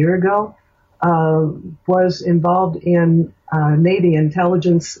 about a year ago, was involved in Navy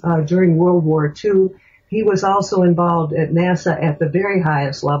intelligence during World War II. He was also involved at NASA at the very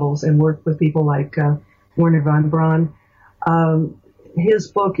highest levels and worked with people like Wernher von Braun.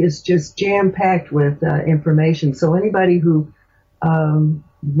 His book is just jam-packed with information. So anybody who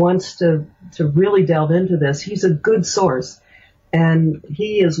wants to really delve into this, he's a good source. And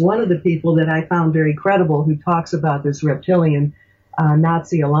he is one of the people that I found very credible who talks about this reptilian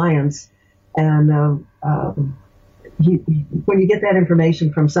Nazi alliance. And when you get that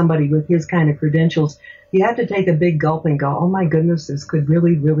information from somebody with his kind of credentials, you have to take a big gulp and go, oh my goodness, this could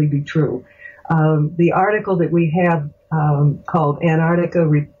really, really be true. The article that we have called Antarctica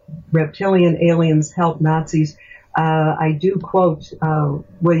Reptilian Aliens Help Nazis, I do quote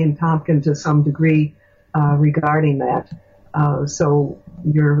William Tompkin to some degree regarding that. So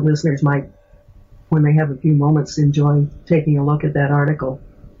your listeners might, when they have a few moments, enjoy taking a look at that article.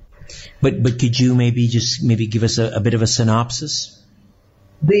 But could you maybe give us a bit of a synopsis?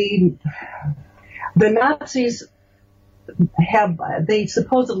 The Nazis they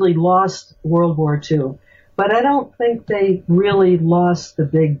supposedly lost World War II, but I don't think they really lost the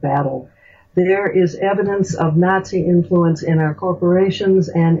big battle. There is evidence of Nazi influence in our corporations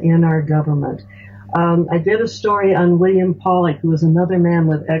and in our government. I did a story on William Pollock, who is another man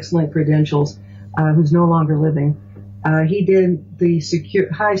with excellent credentials, who's no longer living. He did the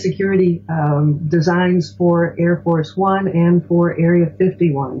high security designs for Air Force One and for Area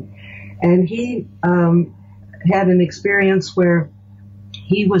 51. And he had an experience where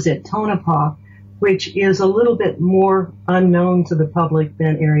he was at Tonopah, which is a little bit more unknown to the public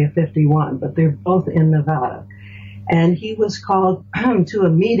than Area 51, but they're both in Nevada. And he was called to a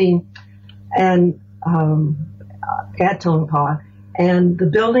meeting and at Tonopah, and the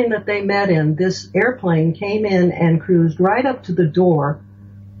building that they met in, this airplane came in and cruised right up to the door.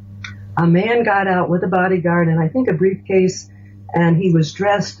 A man got out with a bodyguard and I think a briefcase, and he was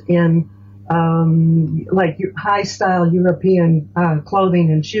dressed in like high-style European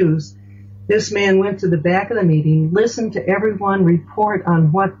clothing and shoes. This man went to the back of the meeting, listened to everyone report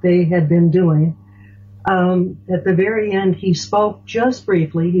on what they had been doing. At the very end, he spoke just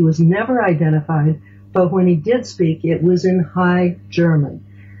briefly. He was never identified, but when he did speak, it was in High German.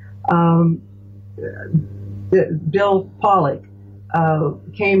 Bill Pollock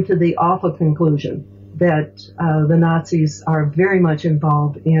came to the awful conclusion that the Nazis are very much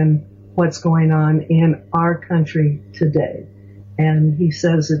involved in what's going on in our country today. And he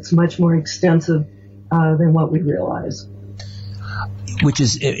says it's much more extensive than what we realize.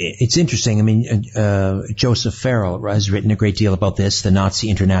 It's interesting. I mean, Joseph Farrell has written a great deal about this, the Nazi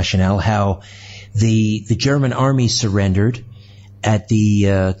Internationale, how the German army surrendered at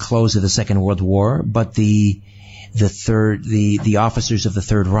the close of the Second World War, but the officers of the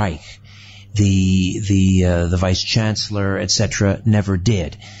Third Reich, the vice chancellor, etc., never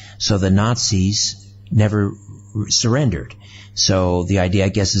did. So the Nazis never surrendered. So the idea, I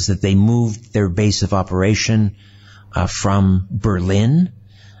guess, is that they moved their base of operation from Berlin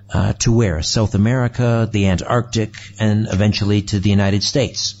to where? South America, the Antarctic, and eventually to the United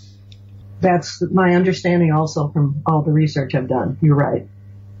States. That's my understanding also from all the research I've done. You're right.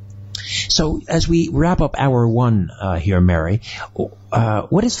 So as we wrap up hour one here, Mary,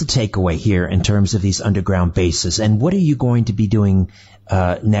 what is the takeaway here in terms of these underground bases, and what are you going to be doing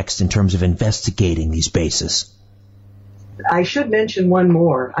next in terms of investigating these bases? I should mention one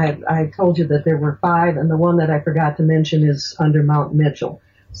more. I told you that there were 5, and the one that I forgot to mention is under Mount Mitchell.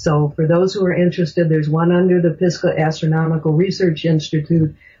 So for those who are interested, there's one under the Pisgah Astronomical Research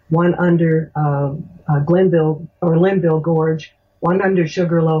Institute, one under Linville Gorge, one under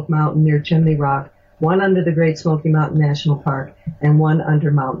Sugarloaf Mountain near Chimney Rock, one under the Great Smoky Mountain National Park, and one under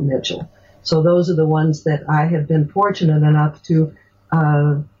Mount Mitchell. So those are the ones that I have been fortunate enough to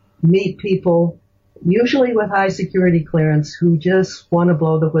meet people, usually with high security clearance, who just want to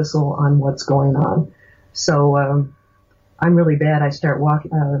blow the whistle on what's going on. So I'm really bad. I start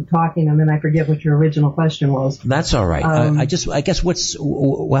talking and then I forget what your original question was. That's all right. I guess what's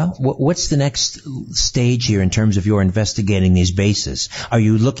the next stage here in terms of your investigating these bases? Are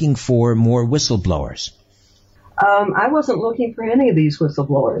you looking for more whistleblowers? I wasn't looking for any of these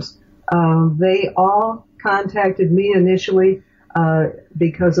whistleblowers. They all contacted me initially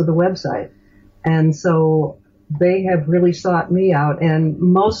because of the website. And so they have really sought me out, and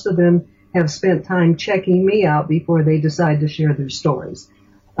most of them have spent time checking me out before they decide to share their stories.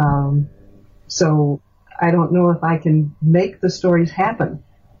 So I don't know if I can make the stories happen,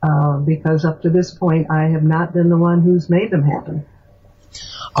 because up to this point I have not been the one who's made them happen.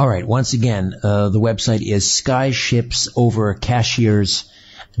 All right. Once again, the website is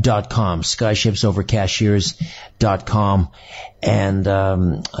skyshipsovercashiers.com, skyshipsovercashiers.com. And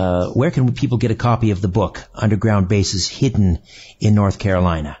where can people get a copy of the book, Underground Bases Hidden in North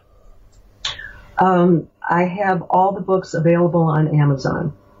Carolina? I have all the books available on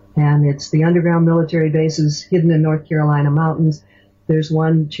Amazon, and it's the Underground Military Bases Hidden in North Carolina Mountains. There's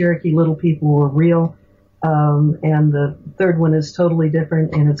one, Cherokee Little People Were Real, and the third one is totally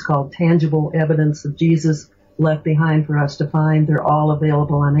different, and it's called Tangible Evidence of Jesus left behind for us to find. They're all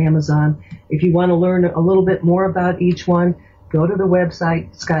available on Amazon. If you want to learn a little bit more about each one, go to the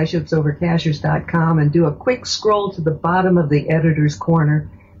website, skyshipsovercashers.com, and do a quick scroll to the bottom of the editor's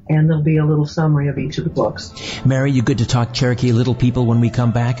corner, and there'll be a little summary of each of the books. Mary, you good to talk Cherokee Little People when we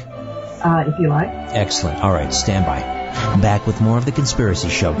come back? If you like. Excellent. All right, stand by. Back with more of The Conspiracy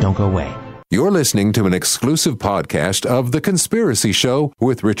Show. Don't go away. You're listening to an exclusive podcast of The Conspiracy Show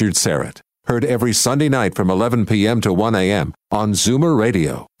with Richard Serrett. Heard every Sunday night from 11 p.m. to 1 a.m. on Zoomer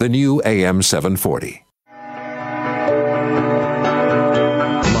Radio, the new AM 740.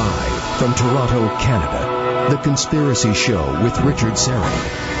 Live from Toronto, Canada, The Conspiracy Show with Richard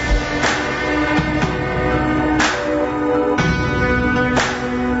Serrett.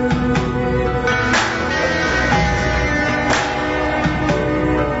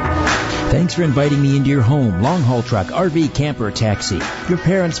 Thanks for inviting me into your home, long-haul truck, RV, camper, taxi, your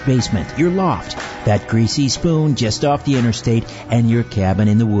parents' basement, your loft, that greasy spoon just off the interstate, and your cabin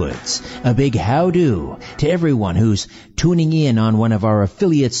in the woods. A big how-do to everyone who's tuning in on one of our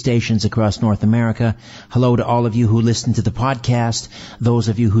affiliate stations across North America. Hello to all of you who listen to the podcast, those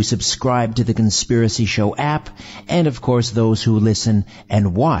of you who subscribe to the Conspiracy Show app, and of course those who listen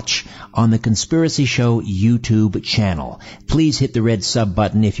and watch on the Conspiracy Show YouTube channel. Please hit the red sub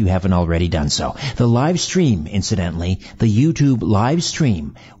button if you haven't already done so. The live stream, incidentally, the YouTube live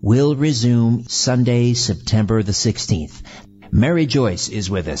stream will resume Sunday, September the 16th. Mary Joyce is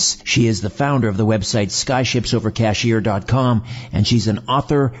with us. She is the founder of the website skyshipsovercashier.com, and she's an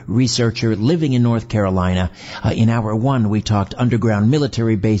author, researcher living in North Carolina. In hour one, we talked underground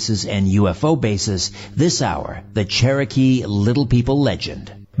military bases and UFO bases. This hour, the Cherokee Little People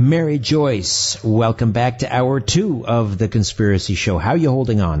legend. Mary Joyce, welcome back to hour two of The Conspiracy Show. How are you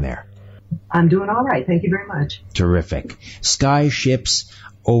holding on there? I'm doing all right. Thank you very much. Terrific.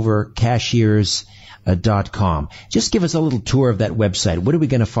 Skyshipsovercashiers.com. Just give us a little tour of that website. What are we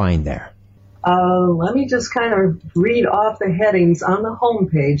going to find there? Let me just kind of read off the headings. On the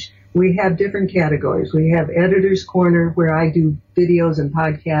homepage, we have different categories. We have Editor's Corner, where I do videos and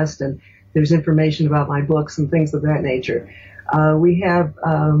podcasts, and there's information about my books and things of that nature. We have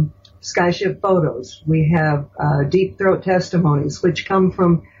Skyship Photos. We have Deep Throat Testimonies, which come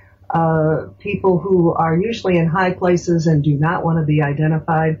from people who are usually in high places and do not want to be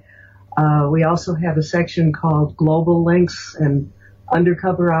identified. We also have a section called Global Links and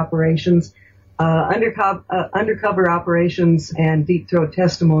Undercover Operations. Undercover Operations and Deep Throat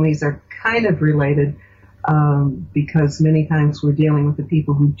Testimonies are kind of related because many times we're dealing with the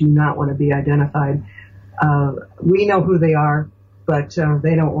people who do not want to be identified. We know who they are, but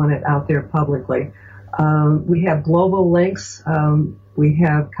they don't want it out there publicly. We have Global Links. We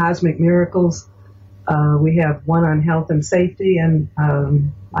have Cosmic Miracles. We have one on health and safety, and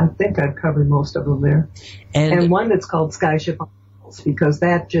I think I've covered most of them there. And one that's called Skyship, because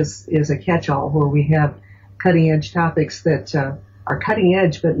that just is a catch-all where we have cutting-edge topics that are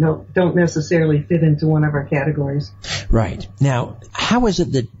cutting-edge but don't necessarily fit into one of our categories. Right. Now, how is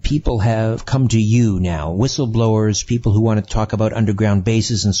it that people have come to you now, whistleblowers, people who want to talk about underground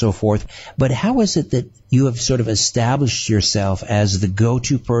bases and so forth, but how is it that you have sort of established yourself as the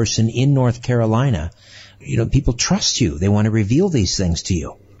go-to person in North Carolina? You know, people trust you. They want to reveal these things to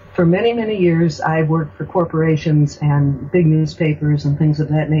you. For many, many years, I worked for corporations and big newspapers and things of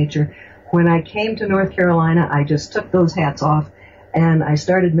that nature. When I came to North Carolina, I just took those hats off and I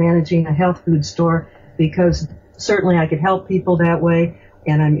started managing a health food store because certainly I could help people that way,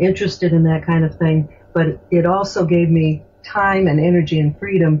 and I'm interested in that kind of thing, but it also gave me time and energy and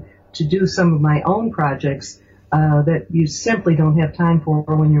freedom to do some of my own projects that you simply don't have time for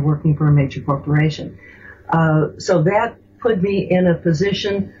when you're working for a major corporation. So that put me in a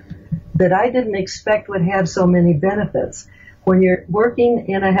position that I didn't expect would have so many benefits. When you're working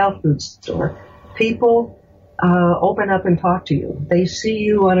in a health food store, people open up and talk to you. They see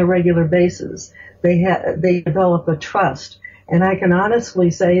you on a regular basis. They develop a trust. And I can honestly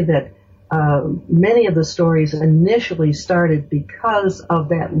say that many of the stories initially started because of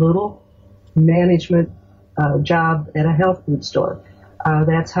that little management job at a health food store.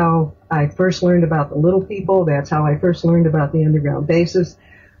 That's how I first learned about the little people. That's how I first learned about the underground bases.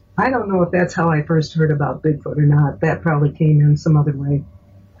 I don't know if that's how I first heard about Bigfoot or not. That probably came in some other way.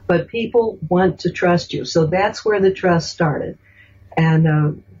 But people want to trust you. So that's where the trust started.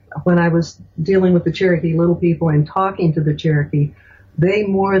 And when I was dealing with the Cherokee Little People and talking to the Cherokee, they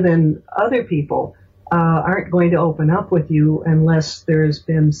more than other people aren't going to open up with you unless there's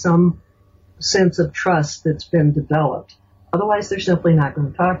been some sense of trust that's been developed. Otherwise, they're simply not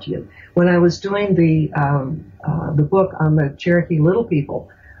going to talk to you. When I was doing the book on the Cherokee Little People,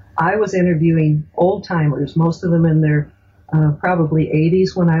 I was interviewing old-timers, most of them in their probably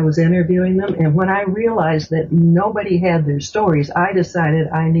 80s when I was interviewing them. And when I realized that nobody had their stories, I decided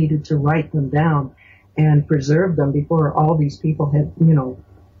I needed to write them down and preserve them before all these people had,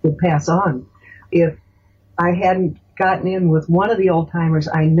 would pass on. If I hadn't gotten in with one of the old-timers,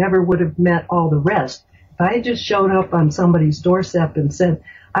 I never would have met all the rest. If I had just showed up on somebody's doorstep and said,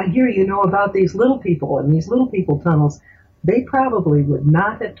 I hear you know about these little people and these little people tunnels, they probably would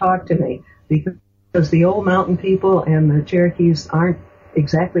not have talked to me, because the old mountain people and the Cherokees aren't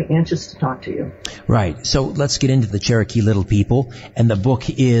exactly anxious to talk to you. Right. So let's get into the Cherokee Little People. And the book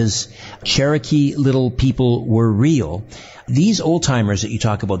is Cherokee Little People Were Real. These old-timers that you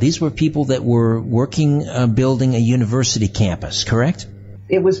talk about, these were people that were working, building a university campus, correct?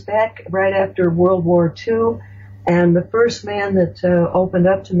 It was back right after World War II, and the first man that opened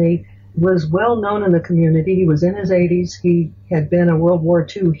up to me was well known in the community. He was in his 80s. He had been a World War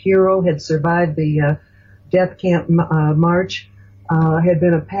II hero, had survived the death camp march, had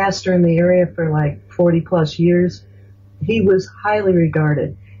been a pastor in the area for like 40 plus years. He was highly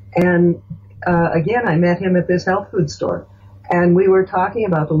regarded. And again, I met him at this health food store. And we were talking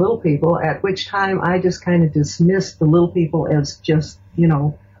about the little people, at which time I just kind of dismissed the little people as just,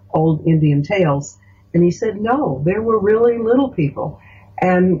 old Indian tales. And he said, no, there were really little people.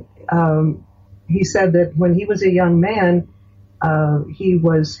 And he said that when he was a young man, he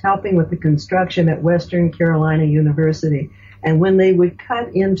was helping with the construction at Western Carolina University. And when they would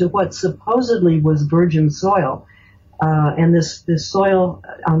cut into what supposedly was virgin soil, and this soil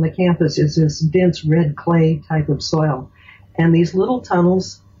on the campus is this dense red clay type of soil. And these little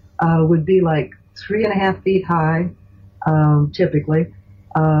tunnels would be like 3.5 feet high, typically.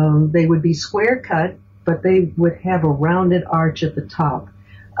 They would be square cut, but they would have a rounded arch at the top,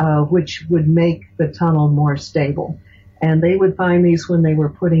 which would make the tunnel more stable. And they would find these when they were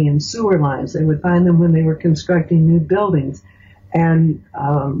putting in sewer lines. They would find them when they were constructing new buildings. And,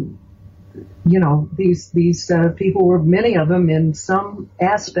 these people were, many of them, in some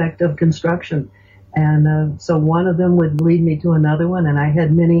aspect of construction. And so one of them would lead me to another one, and I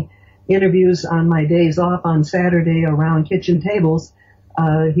had many interviews on my days off on Saturday around kitchen tables,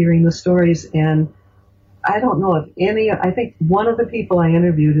 hearing the stories. And I don't know if I think one of the people I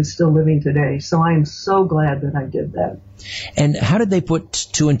interviewed is still living today, so I am so glad that I did that. And how did they put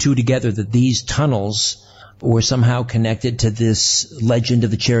two and two together that these tunnels were somehow connected to this legend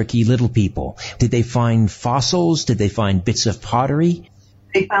of the Cherokee Little People? Did they find fossils? Did they find bits of pottery?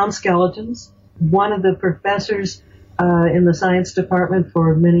 They found skeletons. One of the professors in the science department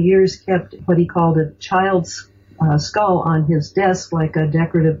for many years kept what he called a child's skull on his desk, like a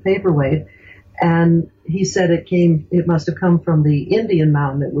decorative paperweight. And he said it must have come from the Indian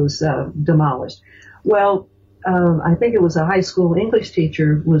mound that was demolished. Well, I think it was a high school English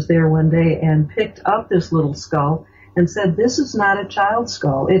teacher was there one day and picked up this little skull and said, this is not a child's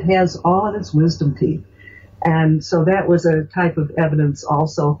skull. It has all of its wisdom teeth. And so that was a type of evidence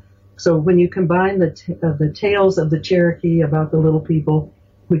also. So when you combine the tales of the Cherokee about the little people,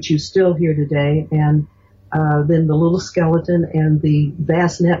 which you still hear today, and then the little skeleton and the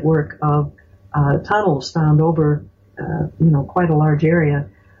vast network of tunnels found over, quite a large area,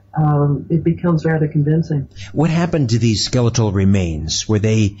 it becomes rather convincing. What happened to these skeletal remains? Were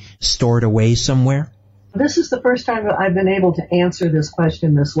they stored away somewhere? This is the first time that I've been able to answer this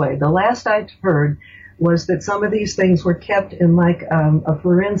question this way. The last I'd heard was that some of these things were kept in like a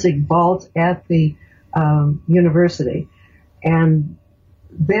forensic vault at the university. And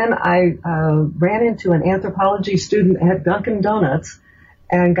then I ran into an anthropology student at Dunkin' Donuts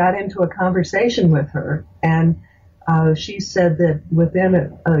and got into a conversation with her. And she said that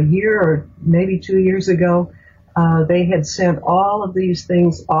within a year or maybe 2 years ago, they had sent all of these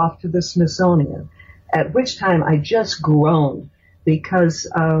things off to the Smithsonian, at which time I just groaned because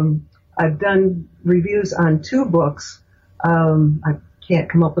I've done reviews on 2 books. I can't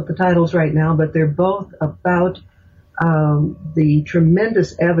come up with the titles right now, but they're both about the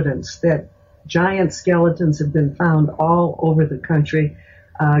tremendous evidence that giant skeletons have been found all over the country,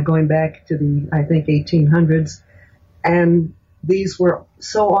 going back to the, I think, 1800s. And these were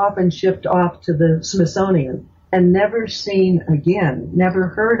so often shipped off to the Smithsonian and never seen again, never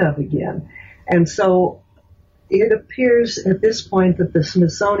heard of again. And so it appears at this point that the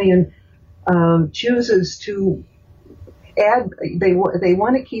Smithsonian chooses to add, they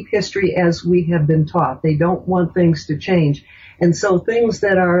want to keep history as we have been taught. They don't want things to change. And so things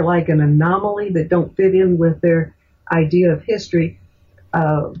that are like an anomaly that don't fit in with their idea of history,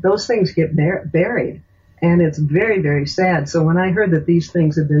 those things get buried. And it's very, very sad. So when I heard that these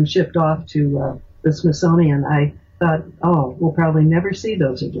things had been shipped off to the Smithsonian, thought, oh, we'll probably never see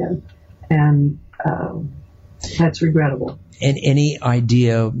those again. And that's regrettable. And any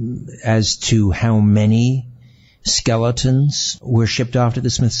idea as to how many skeletons were shipped off to the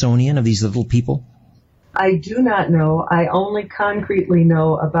Smithsonian of these little people? I do not know. I only concretely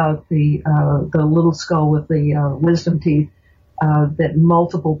know about the little skull with the wisdom teeth that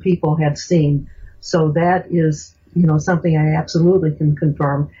multiple people had seen. So that is, something I absolutely can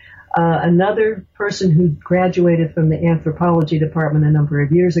confirm. Another person who graduated from the anthropology department a number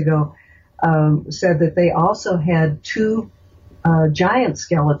of years ago said that they also had 2 giant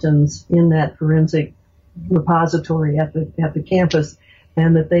skeletons in that forensic repository at the campus,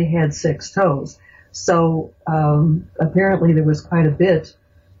 and that they had 6 toes. So apparently there was quite a bit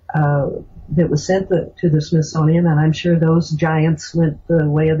that was sent to the Smithsonian, and I'm sure those giants went the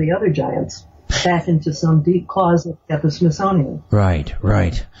way of the other giants, back into some deep closet at the Smithsonian. Right.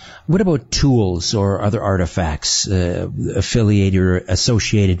 What about tools or other artifacts affiliated or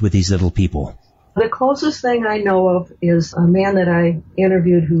associated with these little people? The closest thing I know of is a man that I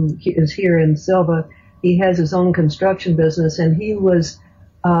interviewed who is here in Silva. He has his own construction business, and he was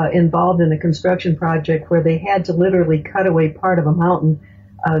involved in a construction project where they had to literally cut away part of a mountain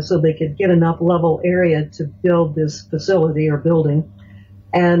so they could get enough level area to build this facility or building.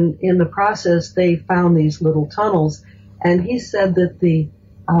 And in the process, they found these little tunnels, and he said that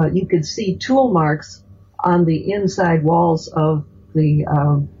you could see tool marks on the inside walls of the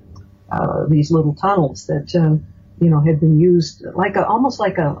these little tunnels that had been used almost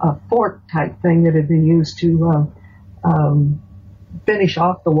like a fork type thing that had been used to finish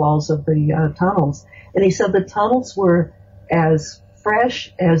off the walls of the tunnels. And he said the tunnels were as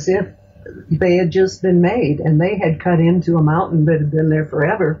fresh as if they had just been made, and they had cut into a mountain that had been there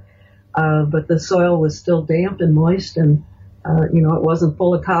forever, but the soil was still damp and moist, and it wasn't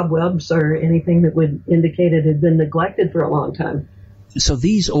full of cobwebs or anything that would indicate it had been neglected for a long time. So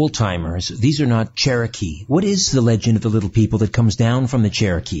these old-timers, these are not Cherokee. What is the legend of the little people that comes down from the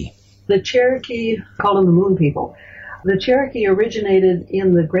Cherokee? The Cherokee, call them the Moon People. The Cherokee originated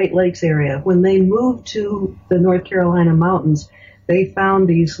in the Great Lakes area. When they moved to the North Carolina mountains, they found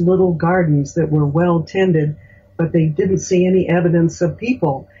these little gardens that were well tended, but they didn't see any evidence of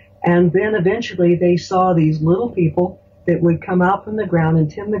people. And then eventually they saw these little people that would come out from the ground and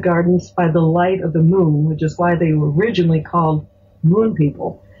tend the gardens by the light of the moon, which is why they were originally called Moon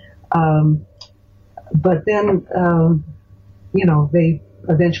People. But then, they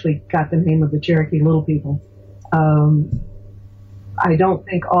eventually got the name of the Cherokee Little People. I don't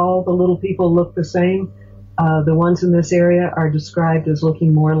think all the little people look the same. The ones in this area are described as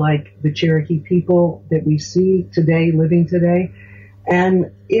looking more like the Cherokee people that we see today, living today.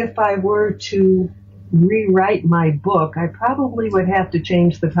 And if I were to rewrite my book, I probably would have to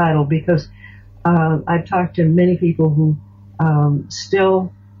change the title, because I've talked to many people who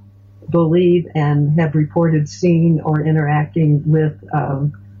still believe and have reported seeing or interacting with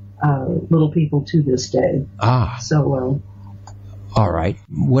little people to this day. So, all right.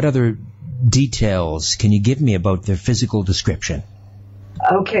 What other details can you give me about their physical description?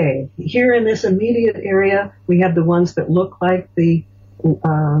 Okay. Here in this immediate area, we have the ones that look like the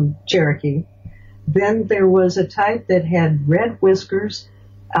Cherokee. Then there was a type that had red whiskers,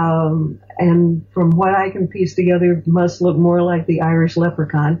 and from what I can piece together, must look more like the Irish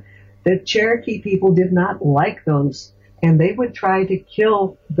leprechaun. The Cherokee people did not like those, and they would try to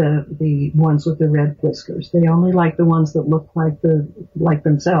kill the ones with the red whiskers. They only liked the ones that looked like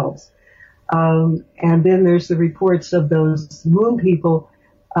themselves. And then there's the reports of those moon people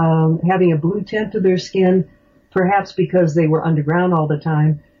having a blue tint to their skin, perhaps because they were underground all the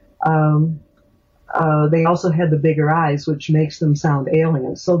time. They also had the bigger eyes, which makes them sound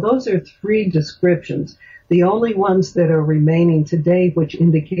alien. So those are 3 descriptions. The only ones that are remaining today, which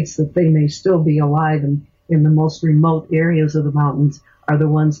indicates that they may still be alive in the most remote areas of the mountains, are the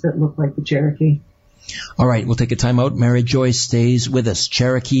ones that look like the Cherokee. All right, we'll take a time out. Mary Joyce stays with us.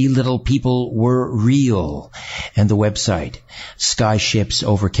 Cherokee Little People Were Real. And the website,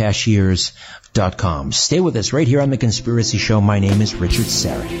 skyshipsovercashiers.com. Stay with us right here on The Conspiracy Show. My name is Richard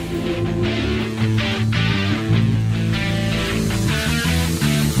Sarrett.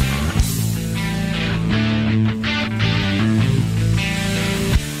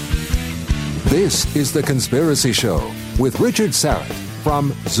 This is The Conspiracy Show with Richard Sarrett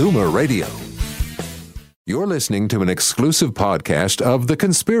from Zoomer Radio. You're listening to an exclusive podcast of The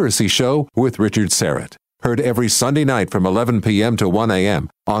Conspiracy Show with Richard Sarrett. Heard every Sunday night from 11 p.m. to 1 a.m.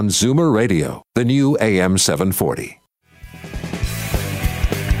 on Zoomer Radio, the new AM 740.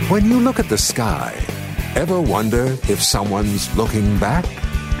 When you look at the sky, ever wonder if someone's looking back?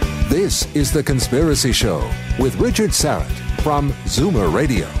 This is The Conspiracy Show with Richard Sarrett from Zoomer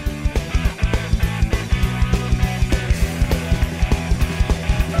Radio.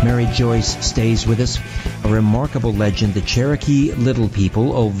 Mary Joyce stays with us. A remarkable legend, the Cherokee Little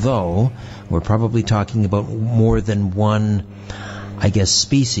People, although we're probably talking about more than one, I guess,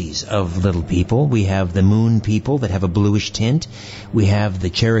 species of little people. We have the Moon People that have a bluish tint. We have the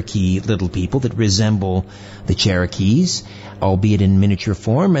Cherokee Little People that resemble the Cherokees, albeit in miniature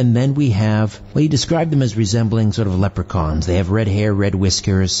form. And then we have, well, you describe them as resembling sort of leprechauns. They have red hair, red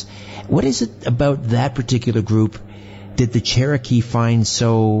whiskers. What is it about that particular group did the Cherokee find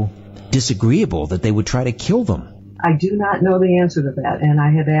so disagreeable that they would try to kill them? I do not know the answer to that, and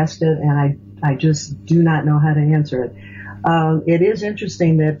I have asked it, and I just do not know how to answer it. It is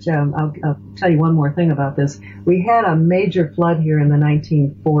interesting that, I'll tell you one more thing about this. We had a major flood here in the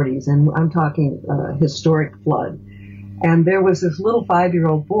 1940s, and I'm talking historic flood. And there was this little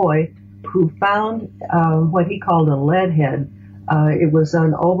 5-year-old boy who found what he called a lead head. It was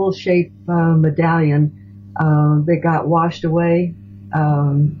an oval-shaped medallion that got washed away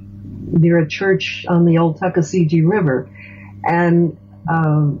near a church on the old Tuckasegee River. And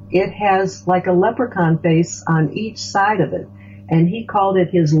it has like a leprechaun face on each side of it. And he called it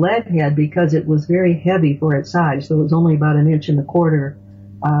his lead head because it was very heavy for its size. So it was only about 1.25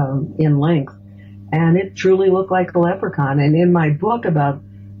 inches in length. And it truly looked like a leprechaun. And in my book about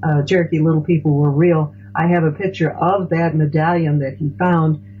Cherokee Little People Were Real, I have a picture of that medallion that he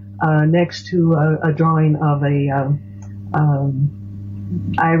found next to a drawing of a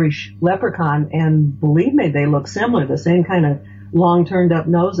Irish leprechaun, and believe me, they look similar, the same kind of long turned up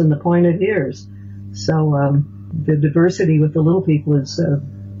nose and the pointed ears. So the diversity with the little people is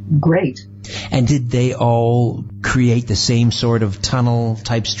great. And did they all create the same sort of tunnel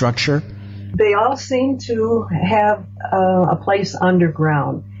type structure? They all seem to have a place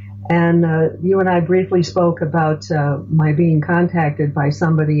underground. And you and I briefly spoke about my being contacted by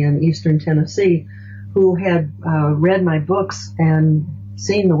somebody in eastern Tennessee who had read my books and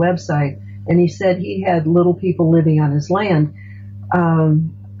seen the website, and he said he had little people living on his land.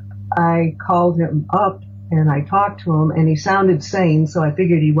 I called him up and I talked to him, and he sounded sane, so I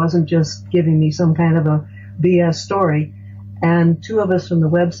figured he wasn't just giving me some kind of a BS story. And two of us from the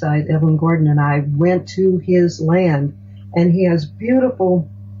website, Evelyn Gordon and I, went to his land, and he has beautiful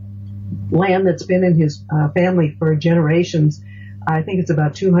land that's been in his family for generations. I think it's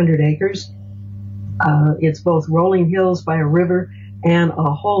about 200 acres. It's both rolling hills by a river and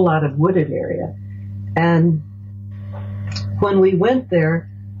a whole lot of wooded area. And when we went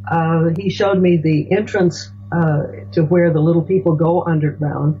there, he showed me the entrance to where the little people go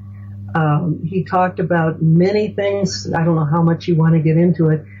underground. He talked about many things. I don't know how much you want to get into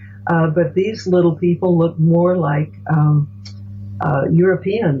it, but these little people look more like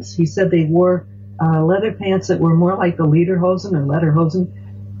Europeans. He said they wore leather pants that were more like the lederhosen or lederhosen,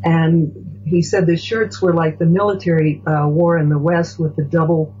 and he said the shirts were like the military wore in the West with the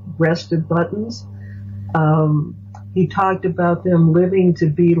double-breasted buttons. He talked about them living to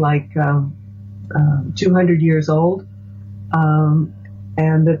be like 200 years old,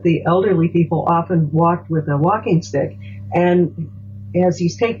 and that the elderly people often walked with a walking stick. And as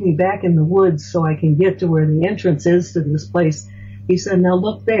he's taking me back in the woods so I can get to where the entrance is to this place, he said, now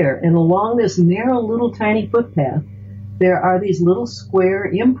look there. And along this narrow little tiny footpath, there are these little square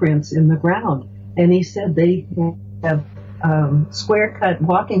imprints in the ground. And he said they have square cut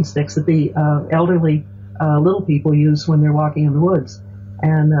walking sticks that the elderly little people use when they're walking in the woods.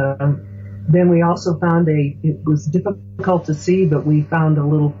 And then we also found it was difficult to see, but we found a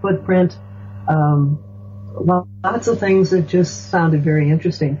little footprint. Lots of things that just sounded very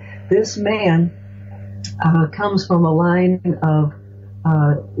interesting. This man comes from a line of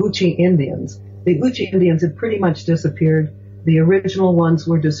Uchi Indians. The Uchi Indians had pretty much disappeared. The original ones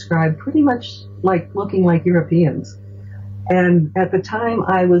were described pretty much like looking like Europeans. And at the time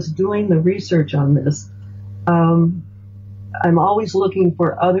I was doing the research on this, I'm always looking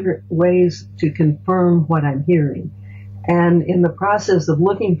for other ways to confirm what I'm hearing. And in the process of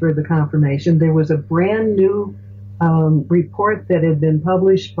looking for the confirmation, there was a brand new report that had been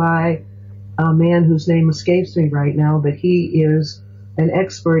published by a man whose name escapes me right now, but he is an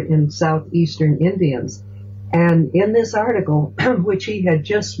expert in southeastern Indians. And in this article, which he had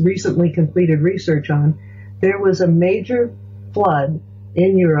just recently completed research on, there was a major flood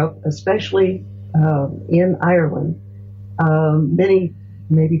in Europe, especially in Ireland, many,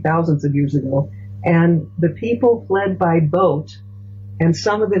 maybe thousands of years ago. And the people fled by boat, and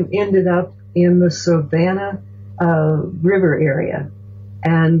some of them ended up in the Savannah River area.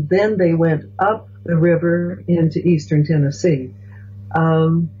 And then they went up the river into eastern Tennessee.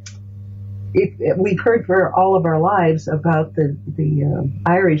 we've heard for all of our lives about the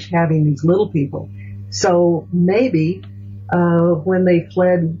Irish having these little people. So maybe when they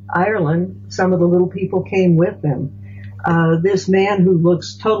fled Ireland, some of the little people came with them. This man who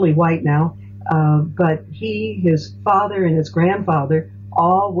looks totally white now, but he, his father, and his grandfather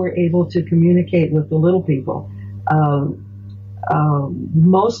all were able to communicate with the little people,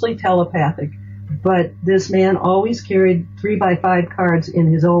 mostly telepathic. But this man always carried 3x5 cards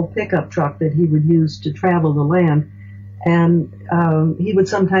in his old pickup truck that he would use to travel the land. And he would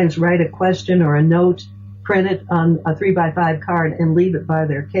sometimes write a question or a note, print it on a 3x5 card, and leave it by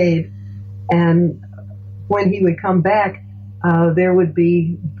their cave. And when he would come back, there would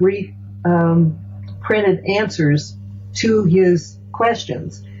be brief printed answers to his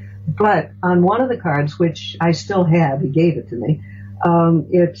questions. But on one of the cards, which I still have, he gave it to me,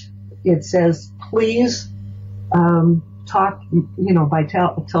 it says, please talk, by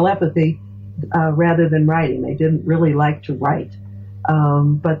telepathy rather than writing. They didn't really like to write,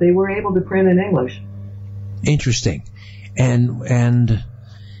 but they were able to print in English. Interesting. And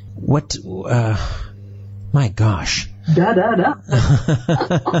what, my gosh.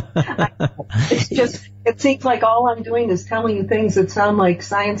 It's just, it seems like all I'm doing is telling you things that sound like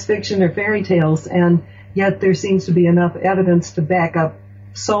science fiction or fairy tales, and yet there seems to be enough evidence to back up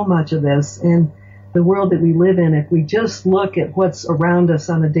so much of this. And the world that we live in, if we just look at what's around us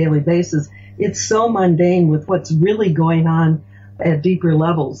on a daily basis, it's so mundane with what's really going on at deeper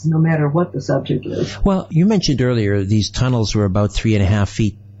levels, no matter what the subject is. Well, you mentioned earlier these tunnels were about 3.5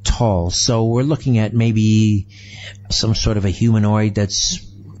 feet tall, so we're looking at maybe some sort of a humanoid that's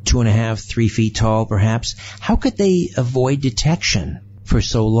 2.5, 3 feet tall, perhaps. How could they avoid detection for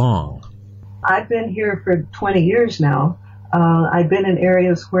so long? I've been here for 20 years now. I've been in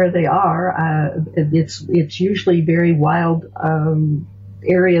areas where they are. It's usually very wild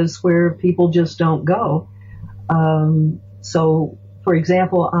areas where people just don't go. So, for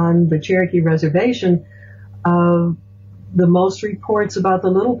example, on the Cherokee Reservation, the most reports about the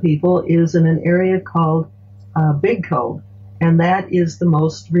little people is in an area called Big Cove, and that is the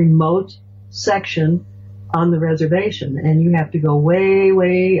most remote section on the reservation, and you have to go way,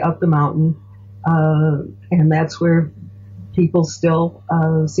 way up the mountain, and that's where people still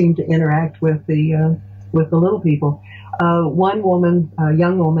seem to interact with the little people. One woman, a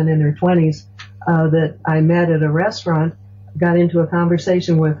young woman in her 20s, that I met at a restaurant, got into a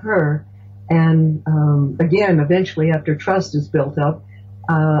conversation with her, and again, eventually, after trust is built up,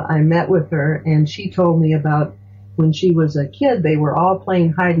 I met with her, and she told me about when she was a kid, they were all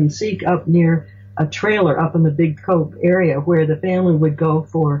playing hide and seek up near a trailer up in the Big Cove area where the family would go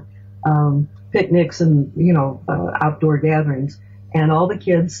for picnics and, outdoor gatherings. And all the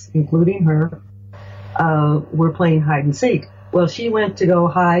kids, including her, were playing hide and seek. Well, she went to go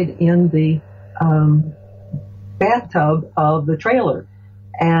hide in the bathtub of the trailer.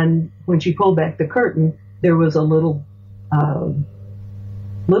 And when she pulled back the curtain, there was a little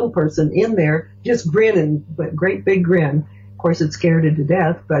person in there just grinning, but great big grin. Of course, it scared her to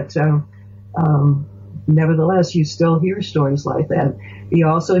death, but nevertheless, you still hear stories like that. You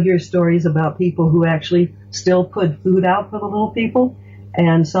also hear stories about people who actually still put food out for the little people,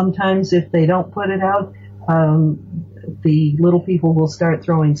 and sometimes if they don't put it out, the little people will start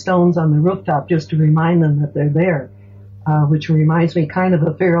throwing stones on the rooftop just to remind them that they're there, which reminds me kind of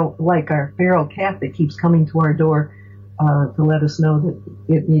our feral cat that keeps coming to our door to let us know that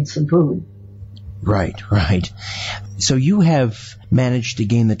it needs some food. Right. So you have managed to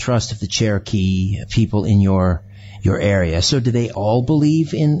gain the trust of the Cherokee people in your area. So do they all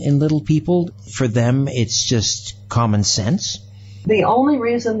believe in little people? For them, it's just common sense? The only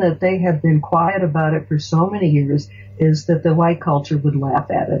reason that they have been quiet about it for so many years is that the white culture would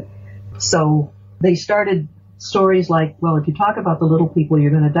laugh at it. So they started stories like, well, if you talk about the little people,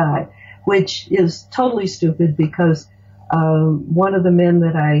 you're going to die, which is totally stupid because one of the men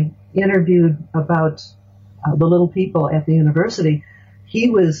that I interviewed about the little people at the university, he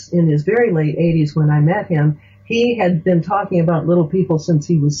was in his very late 80s when I met him. He had been talking about little people since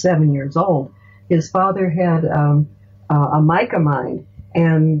he was 7 years old. His father had a mica mine,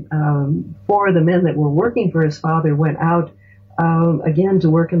 and 4 of the men that were working for his father went out again to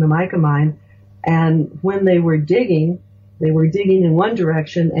work in the mica mine. And when they were digging in one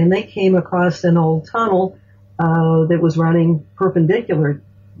direction, and they came across an old tunnel that was running perpendicular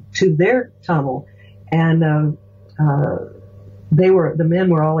to their tunnel. And the men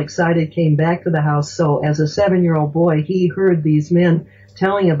were all excited, came back to the house. So as a 7-year-old boy, he heard these men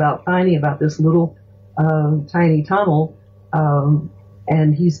finding about this little tiny tunnel,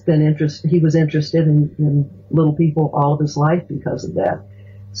 and he was interested in little people all of his life because of that.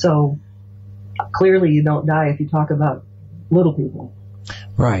 So Clearly, you don't die if you talk about little people.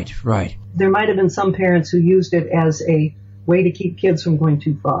 Right. There might have been some parents who used it as a way to keep kids from going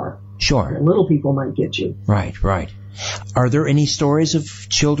too far. Sure. Little people might get you. Right. Are there any stories of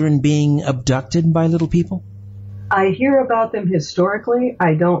children being abducted by little people? I hear about them historically.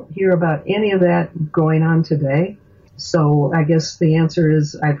 I don't hear about any of that going on today. So I guess the answer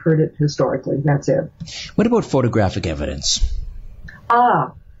is I've heard it historically. That's it. What about photographic evidence?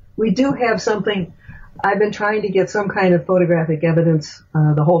 We do have something. I've been trying to get some kind of photographic evidence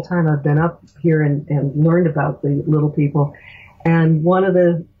the whole time I've been up here and learned about the little people. And one of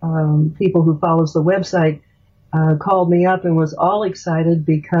the people who follows the website called me up and was all excited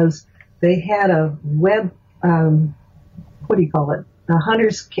because they had a web, a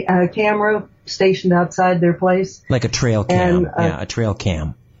hunter's camera stationed outside their place. Like a trail cam. A trail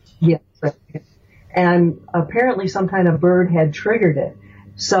cam. Yeah. And apparently some kind of bird had triggered it.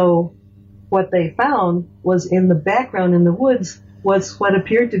 So what they found was in the background in the woods was what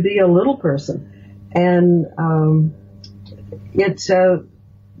appeared to be a little person. And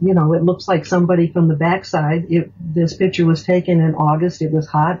it looks like somebody from the backside. This picture was taken in August. It was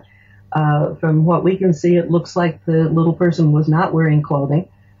hot. From what we can see, it looks like the little person was not wearing clothing.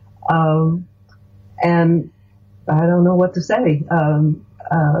 And I don't know what to say.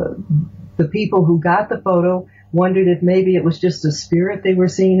 The people who got the photo wondered if maybe it was just a spirit they were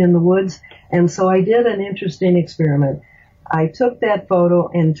seeing in the woods. And so I did an interesting experiment. I took that photo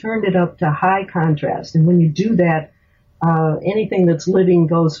and turned it up to high contrast. And when you do that, anything that's living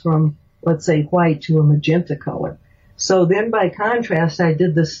goes from, let's say, white to a magenta color. So then by contrast, I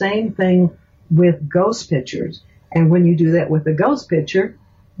did the same thing with ghost pictures. And when you do that with a ghost picture,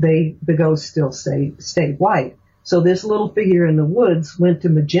 the ghosts still stay white. So this little figure in the woods went to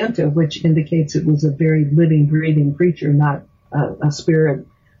magenta, which indicates it was a very living, breathing creature, not a spirit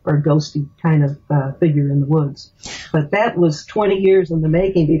or ghosty kind of figure in the woods. But that was 20 years in the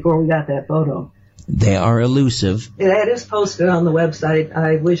making before we got that photo. They are elusive. That is posted on the website.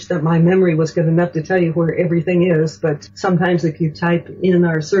 I wish that my memory was good enough to tell you where everything is, but sometimes if you type in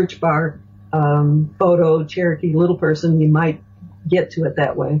our search bar, photo Cherokee little person, you might get to it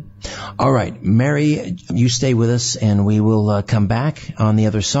that way. All right, Mary, you stay with us, and we will come back on the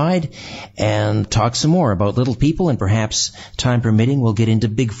other side and talk some more about little people, and perhaps, time permitting, we'll get into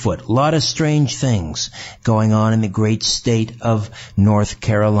Bigfoot. A lot of strange things going on in the great state of North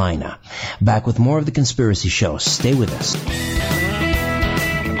Carolina. Back with more of The Conspiracy Show. Stay with us.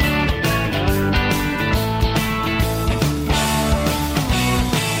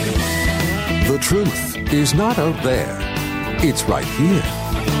 The truth is not out there. It's right here.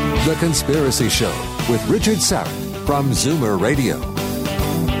 The Conspiracy Show with Richard Syrett from Zoomer Radio.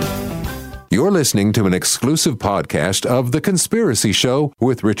 You're listening to an exclusive podcast of The Conspiracy Show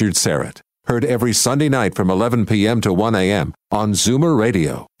with Richard Syrett. Heard every Sunday night from 11 p.m. to 1 a.m. on Zoomer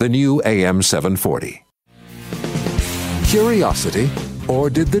Radio, the new AM 740. Curiosity,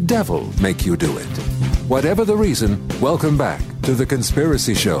 or did the devil make you do it? Whatever the reason, welcome back to The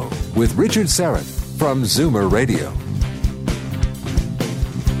Conspiracy Show with Richard Syrett from Zoomer Radio.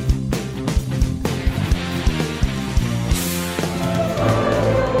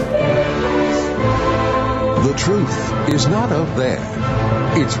 The truth is not out there.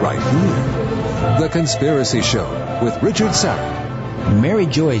 It's right here. The Conspiracy Show with Richard Syrett. Mary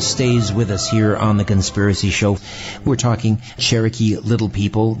Joyce stays with us here on The Conspiracy Show. We're talking Cherokee Little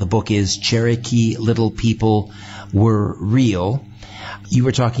People. The book is Cherokee Little People Were Real. You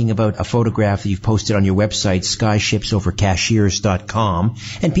were talking about a photograph that you've posted on your website, skyshipsovercashiers.com,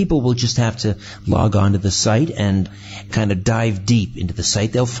 and people will just have to log on to the site and kind of dive deep into the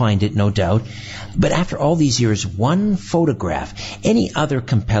site. They'll find it, no doubt. But after all these years, one photograph, any other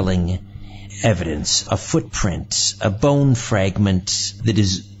compelling evidence, a footprint, a bone fragment that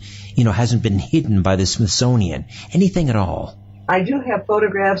is, hasn't been hidden by the Smithsonian, anything at all? I do have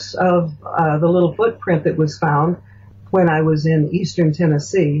photographs of the little footprint that was found when I was in eastern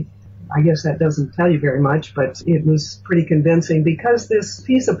Tennessee. I guess that doesn't tell you very much, but it was pretty convincing because this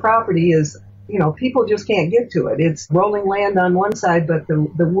piece of property is, people just can't get to it. It's rolling land on one side, but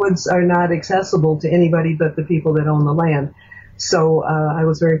the woods are not accessible to anybody but the people that own the land. So I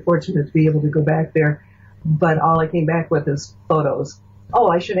was very fortunate to be able to go back there, but all I came back with is photos. Oh,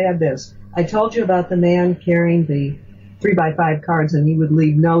 I should add this. I told you about the man carrying the 3x5 cards, and he would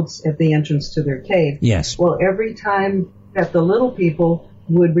leave notes at the entrance to their cave. Yes. Well, every time that the little people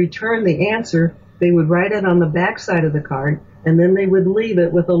would return the answer, they would write it on the back side of the card, and then they would leave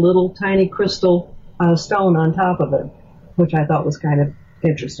it with a little tiny crystal stone on top of it, which I thought was kind of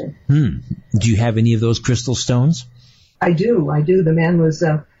interesting. Do you have any of those crystal stones? I do. The man was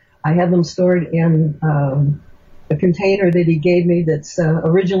I had them stored in a container that he gave me that's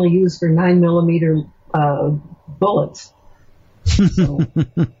originally used for 9mm bullets. So.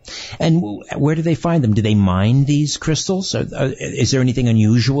 And where do they find them? Do they mine these crystals? Is there anything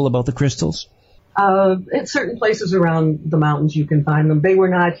unusual about the crystals? At certain places around the mountains you can find them. They were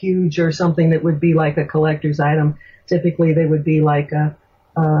not huge or something that would be like a collector's item. Typically they would be like a,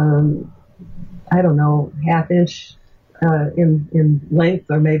 I don't know, half-inch in length,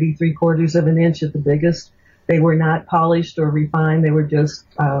 or maybe 3/4 of an inch at the biggest. They were not polished or refined. They were just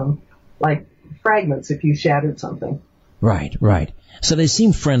like fragments if you shattered something. Right, right. So they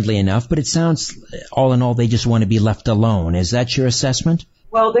seem friendly enough, but it sounds, all in all, they just want to be left alone. Is that your assessment?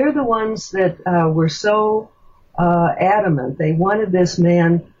 Well, they're the ones that were so adamant. They wanted this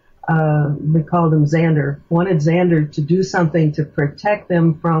man, we called him Xander, wanted Xander to do something to protect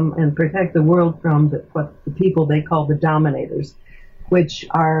them from, and protect the world from what the people they call the dominators, which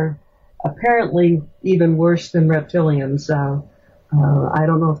are apparently even worse than reptilians. I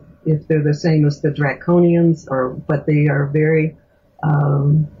don't know if they're the same as the draconians, but they are very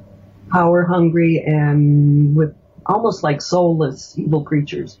power hungry and with almost like soulless evil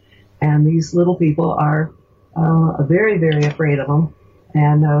creatures. And these little people are very, very afraid of them.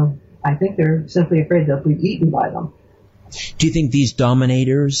 And I think they're simply afraid they'll be eaten by them. Do you think these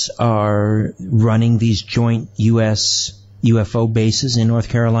dominators are running these joint U.S. UFO bases in North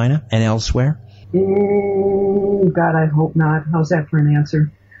Carolina and elsewhere? God, I hope not. How's that for an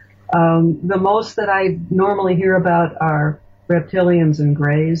answer? The most that I normally hear about are reptilians and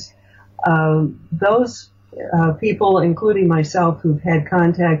greys. Those people, including myself, who've had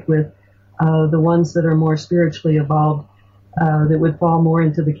contact with the ones that are more spiritually evolved, that would fall more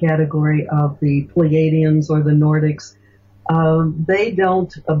into the category of the Pleiadians or the Nordics, they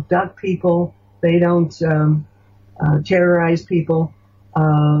don't abduct people. They don't terrorize people.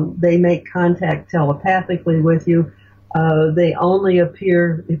 They make contact telepathically with you. They only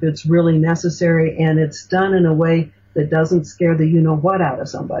appear if it's really necessary, and it's done in a way that doesn't scare the you-know-what out of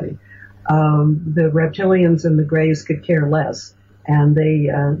somebody. The reptilians and the greys could care less, and they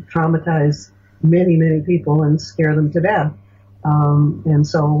traumatize many, many people and scare them to death. And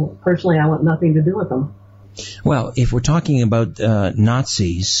so, personally, I want nothing to do with them. Well, if we're talking about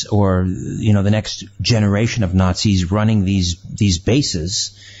Nazis, or the next generation of Nazis running these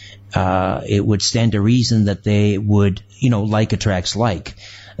bases, it would stand to reason that they would, like attracts like.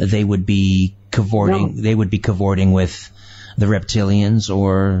 They would be cavorting. No. They would be cavorting with the reptilians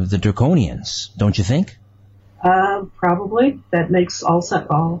or the draconians, don't you think? Probably. That makes all sense.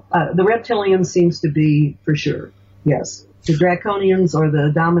 The reptilians seems to be for sure. Yes. The draconians or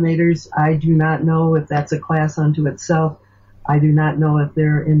the dominators, I do not know if that's a class unto itself. I do not know if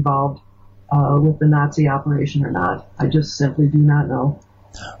they're involved with the Nazi operation or not. I just simply do not know.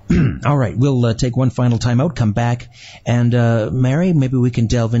 All right, we'll take one final time out, come back, and Mary, maybe we can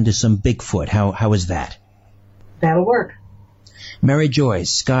delve into some Bigfoot. How is that? That'll work. Mary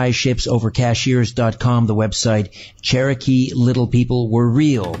Joyce, skyshipsovercashiers.com, the website. Cherokee Little People Were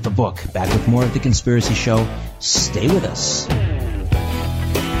Real, the book. Back with more of The Conspiracy Show. Stay with us.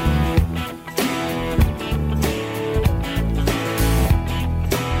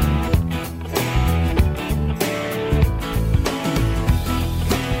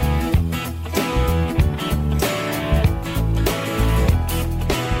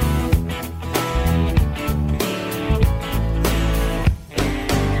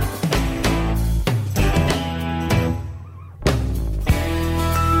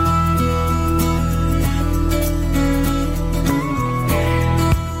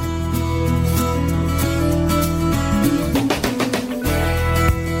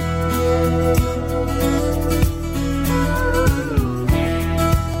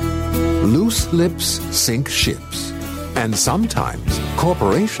 Lips sink ships, and sometimes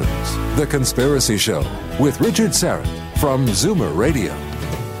corporations. The Conspiracy Show with Richard Serrett from Zoomer Radio.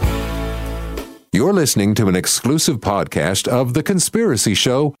 You're listening to an exclusive podcast of The Conspiracy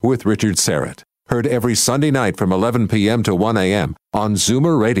Show with Richard Serrett. Heard every Sunday night from 11 p.m. to 1 a.m. on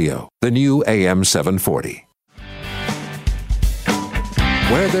Zoomer Radio, the new AM 740.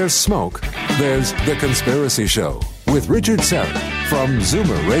 Where there's smoke, there's The Conspiracy Show with Richard Serrett from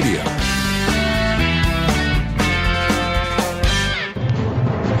Zoomer Radio.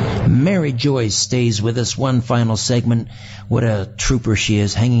 Mary Joyce stays with us. One final segment. What a trooper she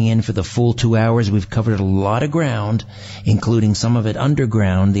is, hanging in for the full 2 hours. We've covered a lot of ground, including some of it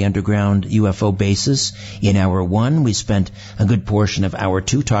underground, the underground UFO bases. In hour 1, we spent a good portion of hour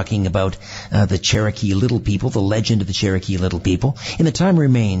 2 talking about the Cherokee Little People, the legend of the Cherokee Little People. In the time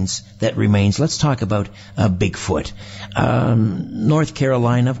that remains, let's talk about Bigfoot. North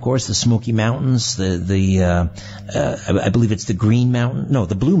Carolina, of course, the Smoky Mountains, I believe it's the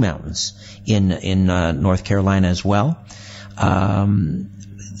the Blue Mountains in North Carolina as well.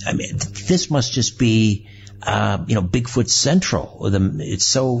 This must just be, Bigfoot Central. It's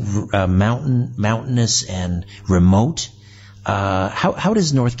so mountainous and remote. How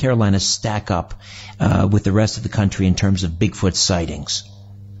does North Carolina stack up with the rest of the country in terms of Bigfoot sightings?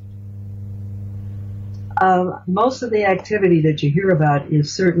 Most of the activity that you hear about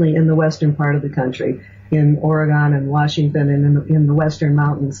is certainly in the western part of the country, in Oregon and Washington and in the western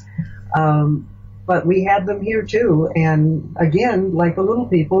mountains. But we had them here too. And again, like the little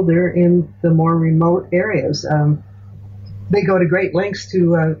people, they're in the more remote areas. They go to great lengths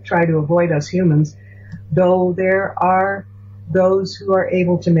to try to avoid us humans, though there are those who are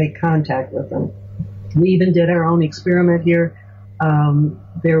able to make contact with them. We even did our own experiment here.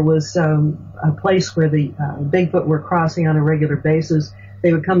 There was a place where the Bigfoot were crossing on a regular basis.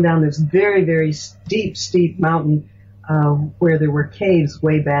 They would come down this very, very steep mountain where there were caves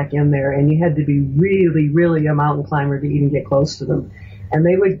way back in there, and you had to be really, really a mountain climber to even get close to them. And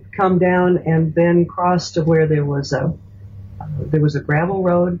they would come down and then cross to where there was a gravel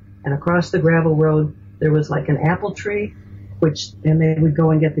road, and across the gravel road there was like an apple tree, and they would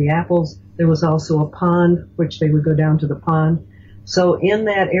go and get the apples. There was also a pond, which they would go down to the pond. So in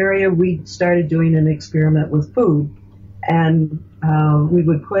that area, we started doing an experiment with food, and we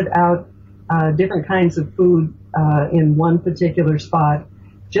would put out different kinds of food in one particular spot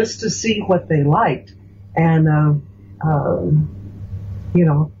just to see what they liked. And, and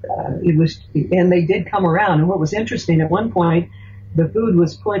they did come around. And what was interesting, at one point, the food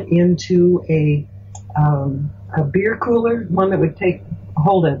was put into a beer cooler, one that would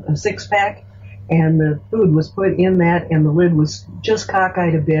hold a six-pack, and the food was put in that, and the lid was just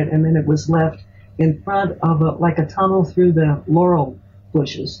cockeyed a bit, and then it was left in front of a tunnel through the laurel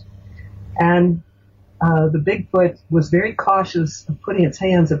bushes. And the Bigfoot was very cautious of putting its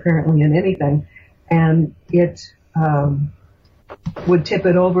hands apparently in anything, and it would tip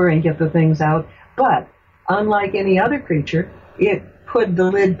it over and get the things out. But unlike any other creature, it put the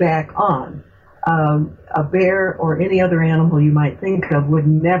lid back on. A bear or any other animal you might think of would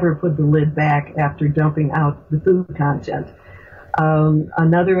never put the lid back after dumping out the food content.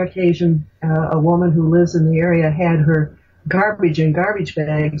 Another occasion, a woman who lives in the area had her garbage in garbage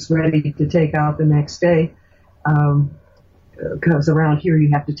bags ready to take out the next day, because around here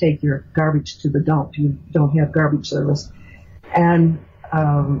you have to take your garbage to the dump. You don't have garbage service. And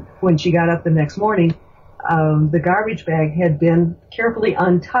when she got up the next morning, the garbage bag had been carefully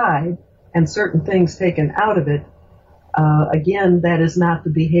untied and certain things taken out of it. Again, that is not the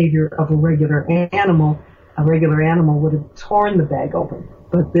behavior of a regular animal. A regular animal would have torn the bag open,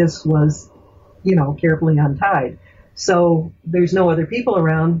 but this was, carefully untied. So there's no other people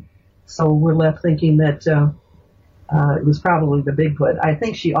around, so we're left thinking that it was probably the Bigfoot. I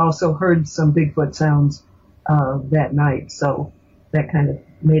think she also heard some Bigfoot sounds that night, so that kind of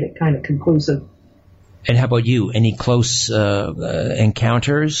made it kind of conclusive. And how about you? Any close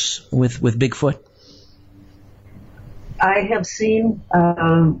encounters with Bigfoot? I have seen,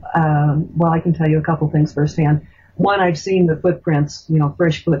 I can tell you a couple things firsthand. One, I've seen the footprints,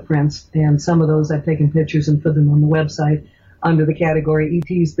 fresh footprints, and some of those I've taken pictures and put them on the website under the category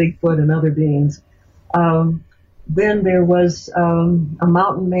ETs, Bigfoot, and other beings. Then there was a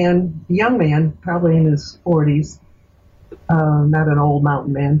mountain man, a young man, probably in his 40s, not an old